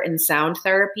color and sound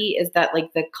therapy is that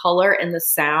like the color and the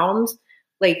sound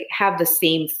like have the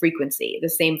same frequency, the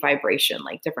same vibration,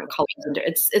 like different colors.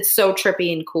 It's so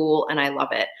trippy and cool, and I love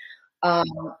it.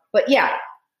 But yeah,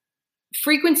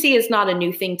 frequency is not a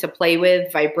new thing to play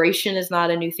with. Vibration is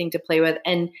not a new thing to play with.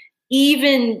 And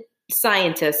even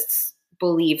scientists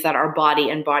believe that our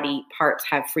body and body parts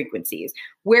have frequencies.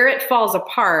 Where it falls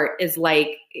apart is like,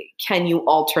 can you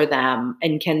alter them?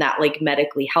 And can that like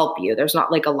medically help you? There's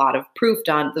not like a lot of proof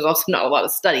done. There's also not a lot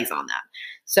of studies on that.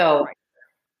 So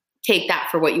take that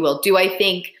for what you will. Do I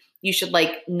think you should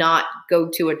like not go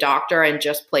to a doctor and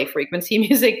just play frequency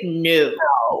music? No.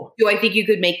 Do I think you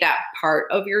could make that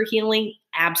part of your healing?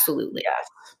 Absolutely. Yes.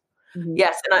 Mm-hmm.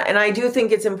 Yes. And I do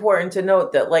think it's important to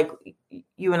note that like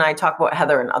you and I talk about,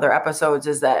 Heather, in other episodes,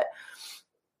 is that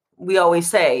we always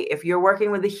say, if you're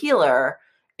working with a healer,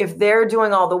 if they're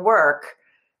doing all the work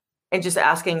and just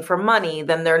asking for money,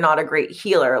 then they're not a great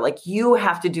healer. Like you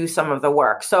have to do some of the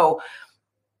work. So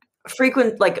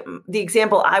like the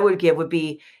example I would give would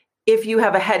be, if you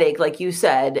have a headache, like you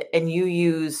said, and you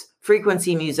use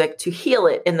frequency music to heal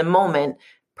it in the moment,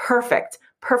 perfect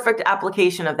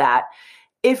application of that.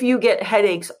 If you get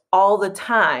headaches all the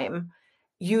time,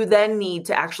 you then need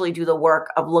to actually do the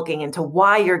work of looking into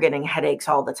why you're getting headaches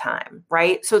all the time,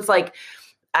 right? So it's like,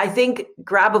 I think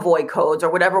Grabovoi codes,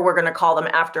 or whatever we're going to call them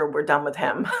after we're done with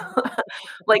him,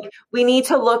 like we need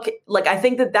to look, like I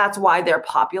think that's why they're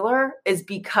popular, is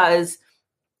because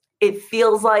it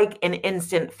feels like an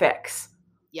instant fix.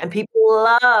 Yeah. And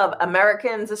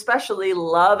Americans especially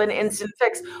love an instant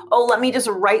fix. Oh, let me just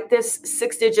write this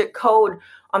 6-digit code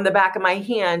on the back of my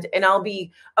hand and I'll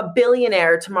be a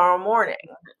billionaire tomorrow morning.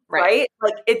 Right?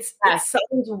 Like it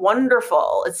sounds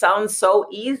wonderful. It sounds so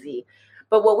easy.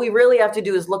 But what we really have to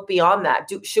do is look beyond that.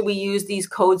 Should we use these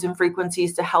codes and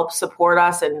frequencies to help support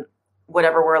us in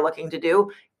whatever we're looking to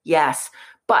do? Yes.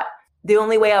 But the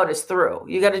only way out is through.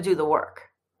 You got to do the work.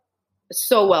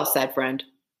 So well said, friend.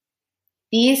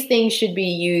 These things should be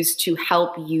used to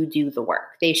help you do the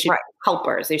work. They should be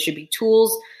helpers. They should be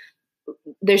tools.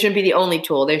 They shouldn't be the only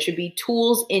tool. There should be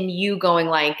tools in you going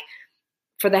like,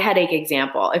 for the headache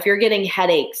example, if you're getting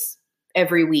headaches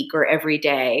every week or every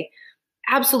day,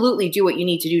 absolutely do what you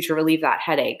need to do to relieve that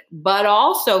headache. But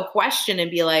also question and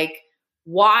be like,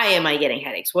 why am I getting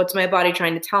headaches? What's my body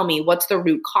trying to tell me? What's the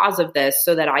root cause of this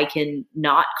so that I can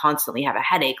not constantly have a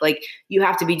headache? Like you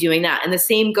have to be doing that. And the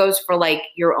same goes for like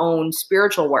your own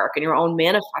spiritual work and your own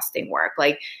manifesting work.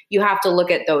 Like you have to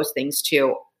look at those things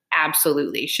too.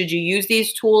 Absolutely. Should you use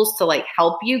these tools to like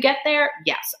help you get there?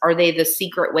 Yes. Are they the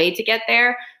secret way to get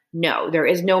there? No, there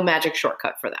is no magic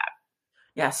shortcut for that.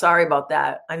 Yeah. Sorry about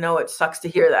that. I know it sucks to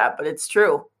hear that, but it's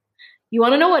true. You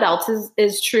want to know what else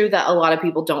is true that a lot of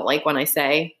people don't like when I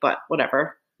say, but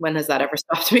whatever. When has that ever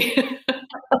stopped me?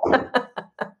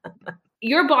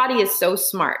 Your body is so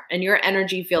smart and your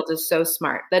energy field is so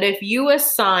smart that if you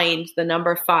assigned the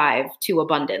number 5 to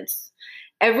abundance,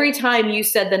 every time you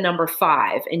said the number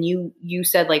 5 and you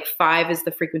said like 5 is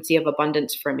the frequency of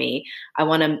abundance for me, I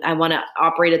want to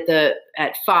operate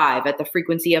at 5 at the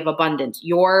frequency of abundance,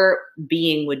 your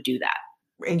being would do that.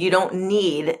 And you don't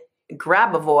need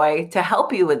Grabovoi to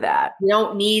help you with that. You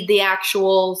don't need the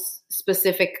actual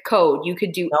specific code. You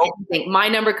could do anything. My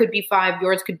number could be 5,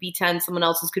 yours could be 10, someone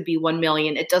else's could be 1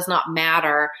 million. It does not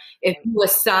matter. If you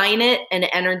assign it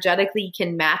and energetically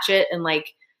can match it and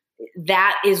like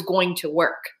that is going to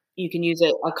work. You can use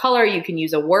a color, you can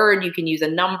use a word, you can use a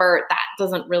number. That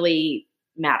doesn't really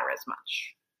matter as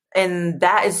much. And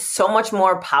that is so much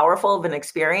more powerful of an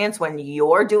experience when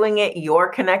you're doing it, you're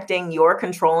connecting, you're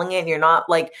controlling it. And you're not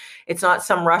like, it's not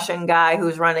some Russian guy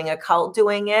who's running a cult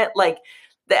doing it. Like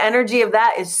the energy of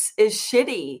that is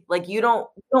shitty. Like you don't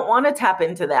want to tap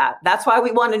into that. That's why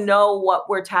we want to know what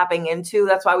we're tapping into.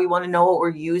 That's why we want to know what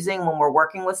we're using when we're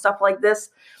working with stuff like this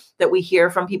that we hear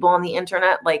from people on the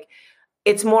internet. Like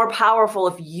it's more powerful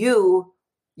if you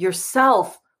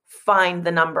yourself find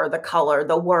the number, the color,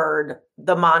 the word,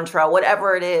 the mantra,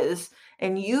 whatever it is,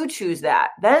 and you choose that.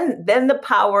 Then the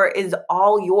power is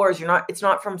all yours. It's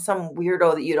not from some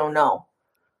weirdo that you don't know.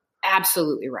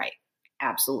 Absolutely right.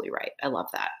 Absolutely right. I love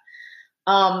that.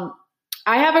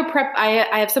 I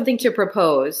have something to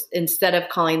propose instead of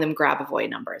calling them Grabovoi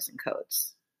numbers and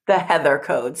codes. The Heather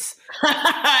codes.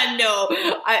 No,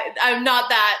 I'm not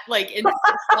that like.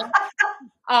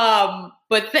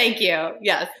 But thank you.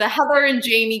 Yes, the Heather and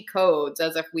Jamie codes,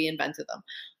 as if we invented them.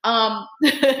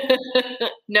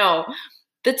 No,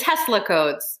 the Tesla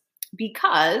codes,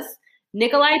 because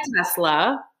Nikolai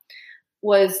Tesla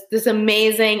was this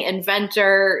amazing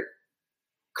inventor,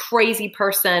 crazy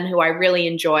person who I really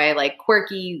enjoy, like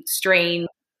quirky, strange,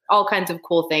 all kinds of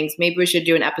cool things. Maybe we should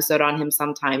do an episode on him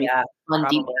sometime. Yeah, on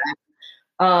deep dive.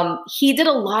 He did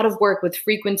a lot of work with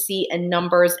frequency and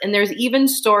numbers, and there's even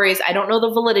stories. I don't know the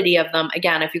validity of them.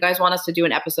 Again, if you guys want us to do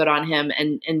an episode on him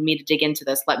and me to dig into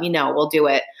this, let me know. We'll do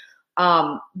it.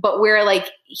 But where like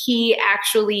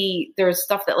there's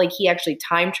stuff that like he actually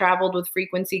time traveled with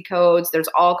frequency codes. There's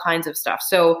all kinds of stuff.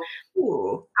 So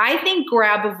I think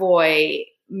Grabovoi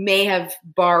may have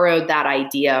borrowed that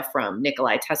idea from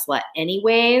Nikolai Tesla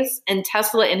anyways. And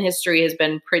Tesla in history has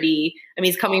been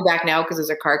he's coming back now because there's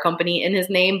a car company in his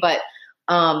name, but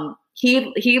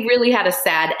he really had a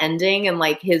sad ending, and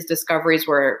like his discoveries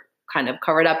were kind of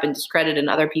covered up and discredited, and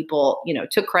other people,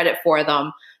 took credit for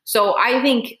them. So I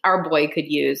think our boy could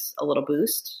use a little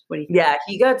boost. What do you think? Yeah,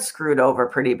 he got screwed over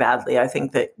pretty badly. I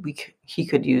think that he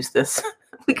could use this.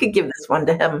 We could give this one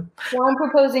to him. Well, I'm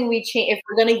proposing we change, if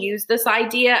we're going to use this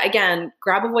idea, again,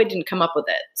 Grabovoi didn't come up with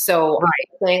it. So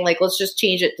I'm saying like, let's just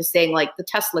change it to saying like the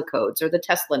Tesla codes or the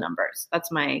Tesla numbers. I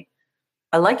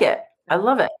like it. I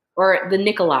love it. Or the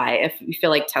Nikolai, if you feel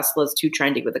like Tesla is too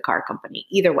trendy with the car company.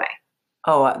 Either way.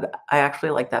 Oh, I actually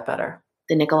like that better.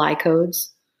 The Nikolai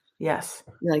codes? Yes.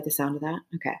 You like the sound of that?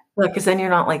 Okay. Because then you're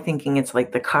not like thinking it's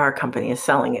like the car company is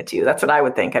selling it to you. That's what I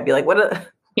would think. I'd be like, what are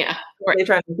they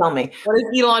trying to tell me? What is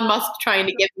Elon Musk trying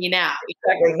to give me now?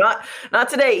 Exactly. Not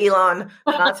today, Elon.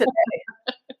 Not today.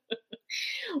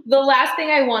 The last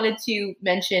thing I wanted to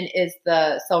mention is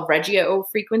the Selvaggio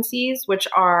frequencies, which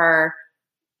are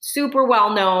super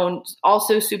well known,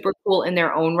 also super cool in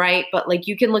their own right, but like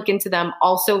you can look into them,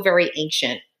 also very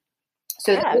ancient.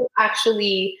 So they're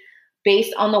actually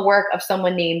based on the work of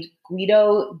someone named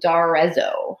Guido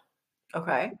d'Arezzo.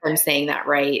 Okay. If I'm saying that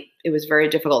right. It was very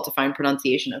difficult to find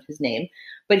pronunciation of his name.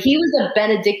 But he was a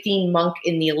Benedictine monk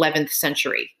in the 11th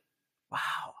century. Wow.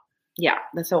 Yeah,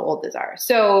 that's how old these are.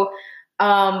 So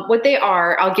what they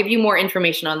are, I'll give you more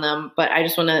information on them, but I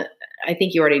just want to, I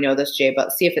think you already know this, Jay,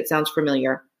 but see if it sounds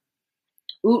familiar.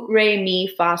 Ut, re, mi,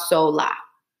 fa, sol, la.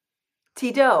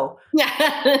 Tito.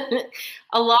 Yeah.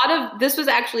 A lot of this was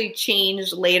actually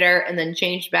changed later and then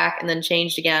changed back and then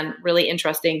changed again. Really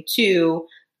interesting to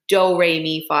do, re,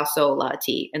 mi, fa, sol, la,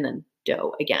 ti, and then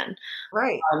do again.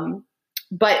 Right.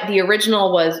 But the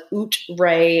original was ut,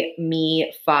 re,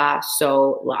 mi, fa,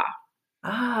 sol, la.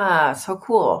 Ah, so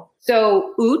cool.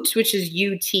 So ut, which is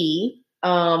UT,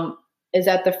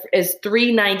 is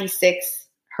 396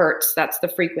 hertz. That's the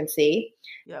frequency.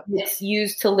 Yep. It's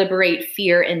used to liberate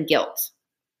fear and guilt.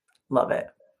 Love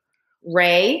it.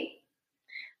 Re,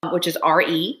 which is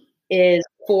RE, is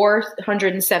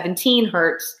 417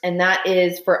 hertz, and that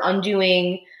is for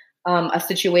undoing a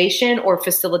situation or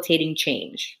facilitating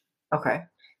change. Okay.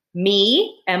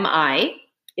 MI,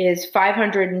 is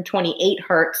 528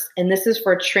 hertz, and this is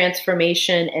for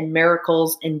transformation and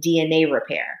miracles and DNA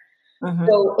repair. Mm-hmm.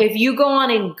 So if you go on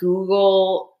and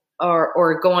Google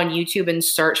or go on YouTube and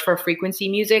search for frequency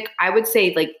music, I would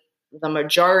say like the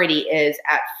majority is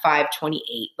at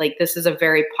 528. Like this is a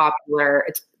very popular,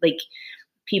 it's like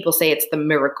people say it's the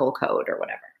miracle code or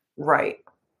whatever. Right.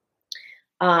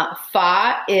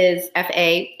 Fa is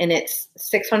FA, and it's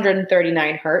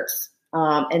 639 hertz.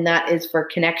 And that is for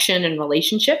connection and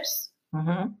relationships.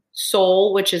 Mm-hmm.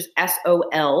 Soul, which is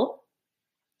SOL,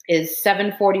 is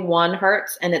 741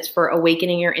 hertz, and it's for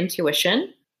awakening your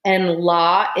intuition. And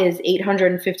La is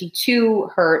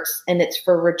 852 hertz, and it's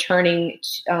for returning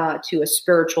to a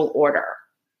spiritual order.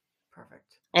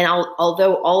 Perfect. And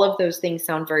although all of those things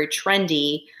sound very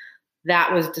trendy,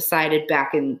 that was decided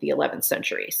back in the 11th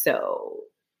century. So,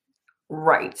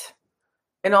 right.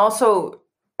 And also,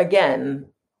 again,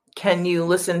 can you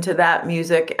listen to that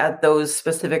music at those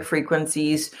specific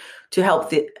frequencies to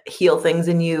help heal things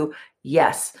in you?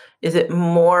 Yes. Is it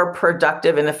more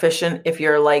productive and efficient if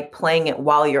you're like playing it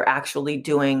while you're actually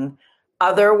doing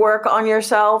other work on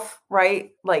yourself,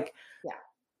 right? Like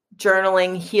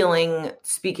journaling, healing,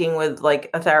 speaking with like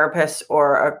a therapist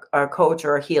or a coach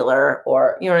or a healer,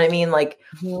 or, you know what I mean? Like,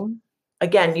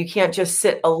 again, you can't just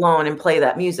sit alone and play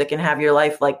that music and have your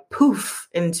life like poof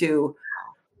into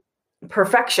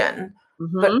perfection.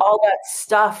 But all that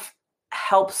stuff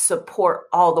helps support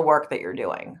all the work that you're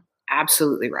doing.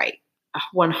 Absolutely right.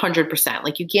 100%.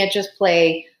 Like you can't just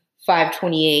play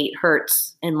 528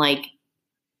 hertz and like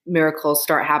miracles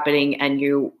start happening and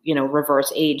you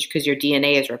reverse age because your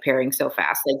DNA is repairing so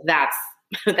fast. Like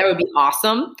that would be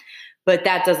awesome, but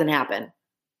that doesn't happen.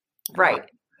 Right.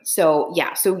 So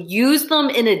yeah. So use them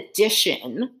in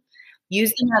addition,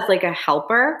 use them as like a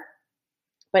helper,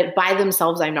 but by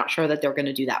themselves, I'm not sure that they're going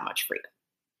to do that much for you.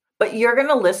 But you're going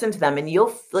to listen to them and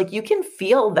you can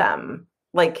feel them.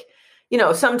 Like,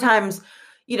 sometimes,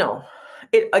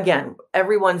 it, again,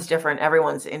 everyone's different.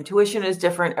 Everyone's intuition is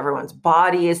different. Everyone's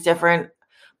body is different.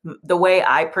 The way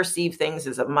I perceive things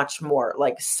is a much more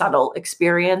like subtle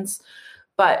experience.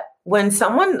 But when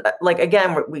someone like,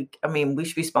 again, we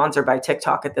should be sponsored by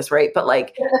TikTok at this rate, but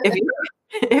like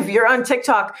if you're on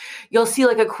TikTok, you'll see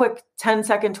like a quick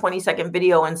 10-second, 20-second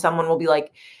video and someone will be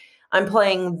like, I'm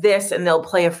playing this, and they'll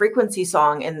play a frequency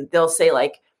song and they'll say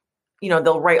like,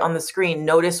 they'll write on the screen,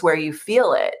 notice where you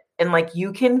feel it. And like,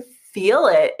 you can feel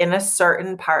it in a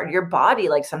certain part of your body.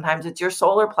 Like sometimes it's your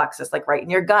solar plexus, like right in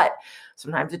your gut.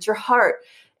 Sometimes it's your heart.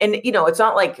 And, it's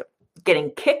not like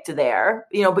getting kicked there,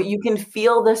 but you can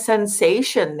feel the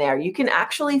sensation there. You can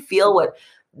actually feel what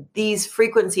these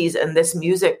frequencies and this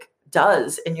music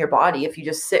does in your body if you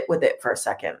just sit with it for a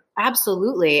second.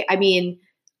 Absolutely. I mean,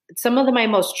 some of my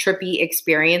most trippy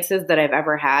experiences that I've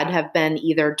ever had have been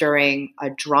either during a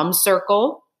drum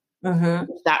circle.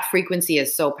 That frequency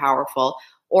is so powerful.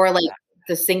 Or like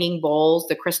the singing bowls,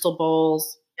 the crystal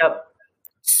bowls. Yep.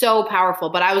 So powerful.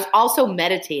 But I was also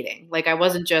meditating. Like I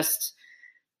wasn't just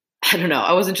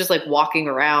like walking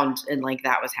around and like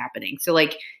that was happening. So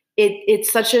like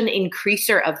it's such an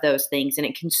increaser of those things, and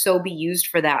it can so be used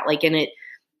for that. Like,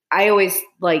 I always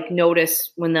like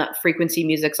notice when the frequency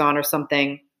music's on or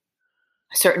something,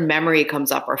 a certain memory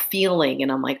comes up or feeling,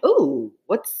 and I'm like, oh,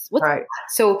 what's right.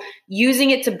 That? So using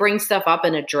it to bring stuff up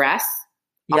and address.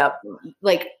 Yep.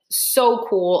 Like so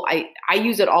cool. I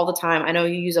use it all the time. I know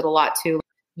you use it a lot too.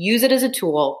 Use it as a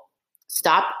tool.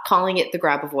 Stop calling it the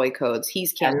Grabovoi codes.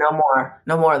 He's canceled.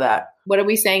 No more of that. What are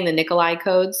we saying? The Nikolai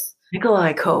codes?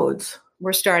 Nikolai codes.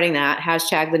 We're starting that.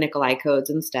 Hashtag the Nikolai codes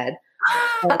instead. I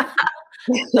love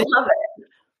it.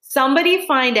 Somebody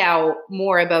find out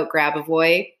more about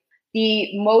Grabovoi.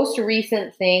 The most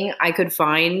recent thing I could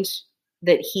find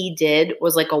that he did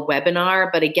was like a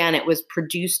webinar, but again, it was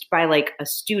produced by like a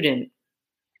student.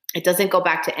 It doesn't go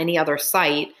back to any other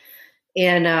site.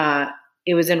 And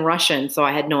it was in Russian, so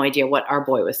I had no idea what our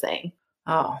boy was saying.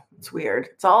 Oh, it's weird.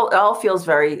 It all feels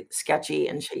very sketchy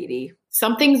and shady.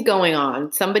 Something's going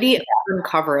on. Somebody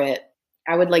uncover it.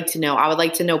 I would like to know. I would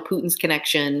like to know Putin's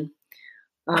connection.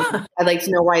 I'd like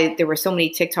to know why there were so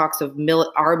many TikToks of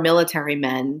our military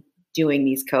men doing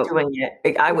these codes. Doing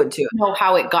it. I would too. Know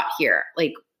how it got here,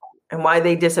 like, and why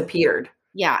they disappeared.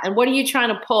 Yeah, and what are you trying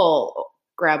to pull,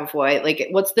 Grabovoi? Like,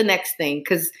 what's the next thing?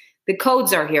 Because the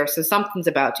codes are here, so something's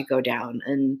about to go down.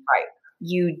 And right.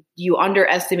 You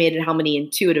underestimated how many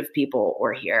intuitive people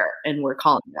were here, and we're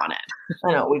calling you on it.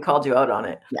 I know, we called you out on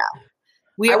it. Yeah.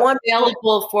 We are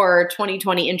available for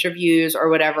 2020 interviews or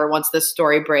whatever. Once this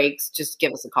story breaks, just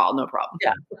give us a call. No problem.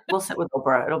 Yeah, we'll sit with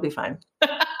Oprah. It'll be fine.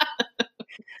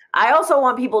 I also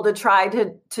want people to try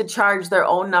to charge their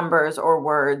own numbers or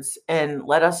words and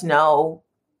let us know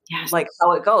like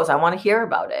how it goes. I want to hear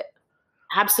about it.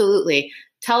 Absolutely.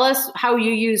 Tell us how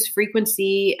you use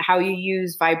frequency, how you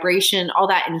use vibration, all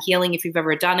that in healing if you've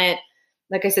ever done it.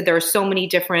 Like I said, there are so many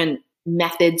different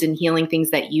methods and healing things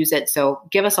that use it. So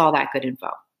give us all that good info.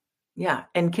 Yeah.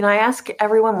 And can I ask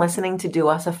everyone listening to do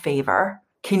us a favor?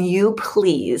 Can you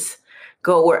please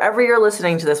go wherever you're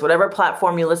listening to this, whatever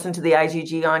platform you listen to the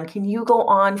IGG on, can you go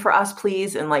on for us,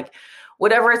 please? And like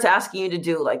whatever it's asking you to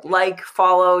do, like,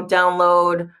 follow,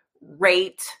 download,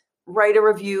 rate, write a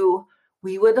review.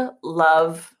 We would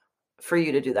love for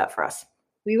you to do that for us.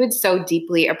 We would so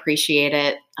deeply appreciate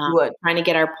it. Trying to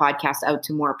get our podcast out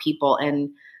to more people. And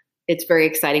it's very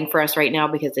exciting for us right now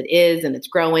because it is, and it's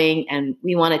growing. And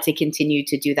we want it to continue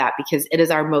to do that because it is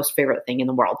our most favorite thing in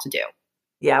the world to do.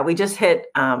 Yeah, we just hit,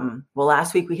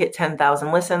 last week we hit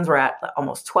 10,000 listens. We're at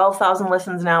almost 12,000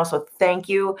 listens now. So thank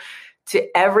you to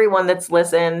everyone that's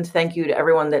listened. Thank you to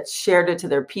everyone that's shared it to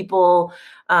their people.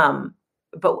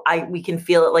 But we can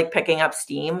feel it like picking up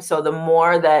steam. So the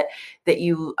more that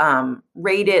you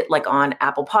rate it, like on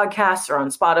Apple Podcasts or on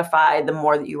Spotify, the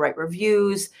more that you write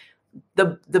reviews,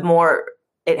 the more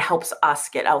it helps us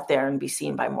get out there and be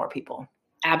seen by more people.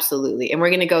 Absolutely. And we're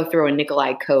going to go through a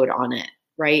Nikolai code on it,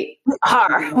 right?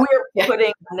 We're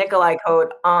putting a Nikolai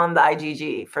code on the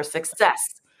IGG for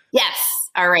success. Yes.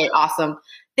 All right. Awesome.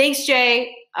 Thanks,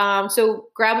 Jay. So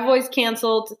Grabovoi's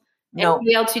canceled.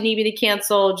 Anybody else you need me to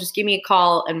cancel, just give me a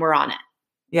call and we're on it.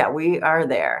 Yeah, we are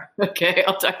there. Okay.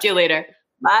 I'll talk to you later.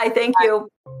 Bye. Thank you.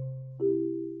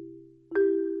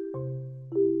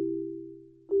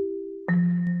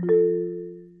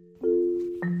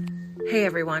 Hey,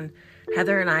 everyone.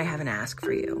 Heather and I have an ask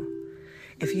for you.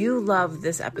 If you love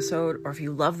this episode or if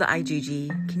you love the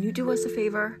IGG, can you do us a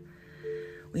favor?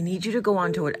 We need you to go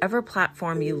onto whatever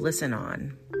platform you listen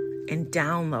on and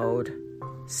download,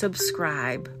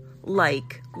 subscribe,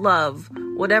 like, love,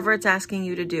 whatever it's asking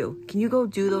you to do. Can you go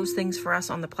do those things for us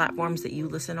on the platforms that you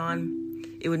listen on?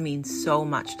 It would mean so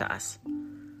much to us.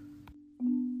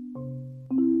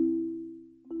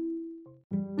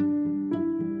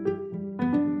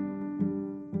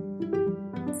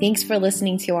 Thanks for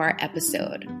listening to our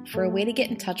episode. For a way to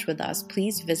get in touch with us,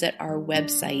 please visit our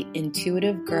website,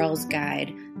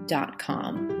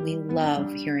 intuitivegirlsguide.com. We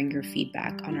love hearing your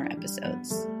feedback on our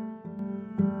episodes.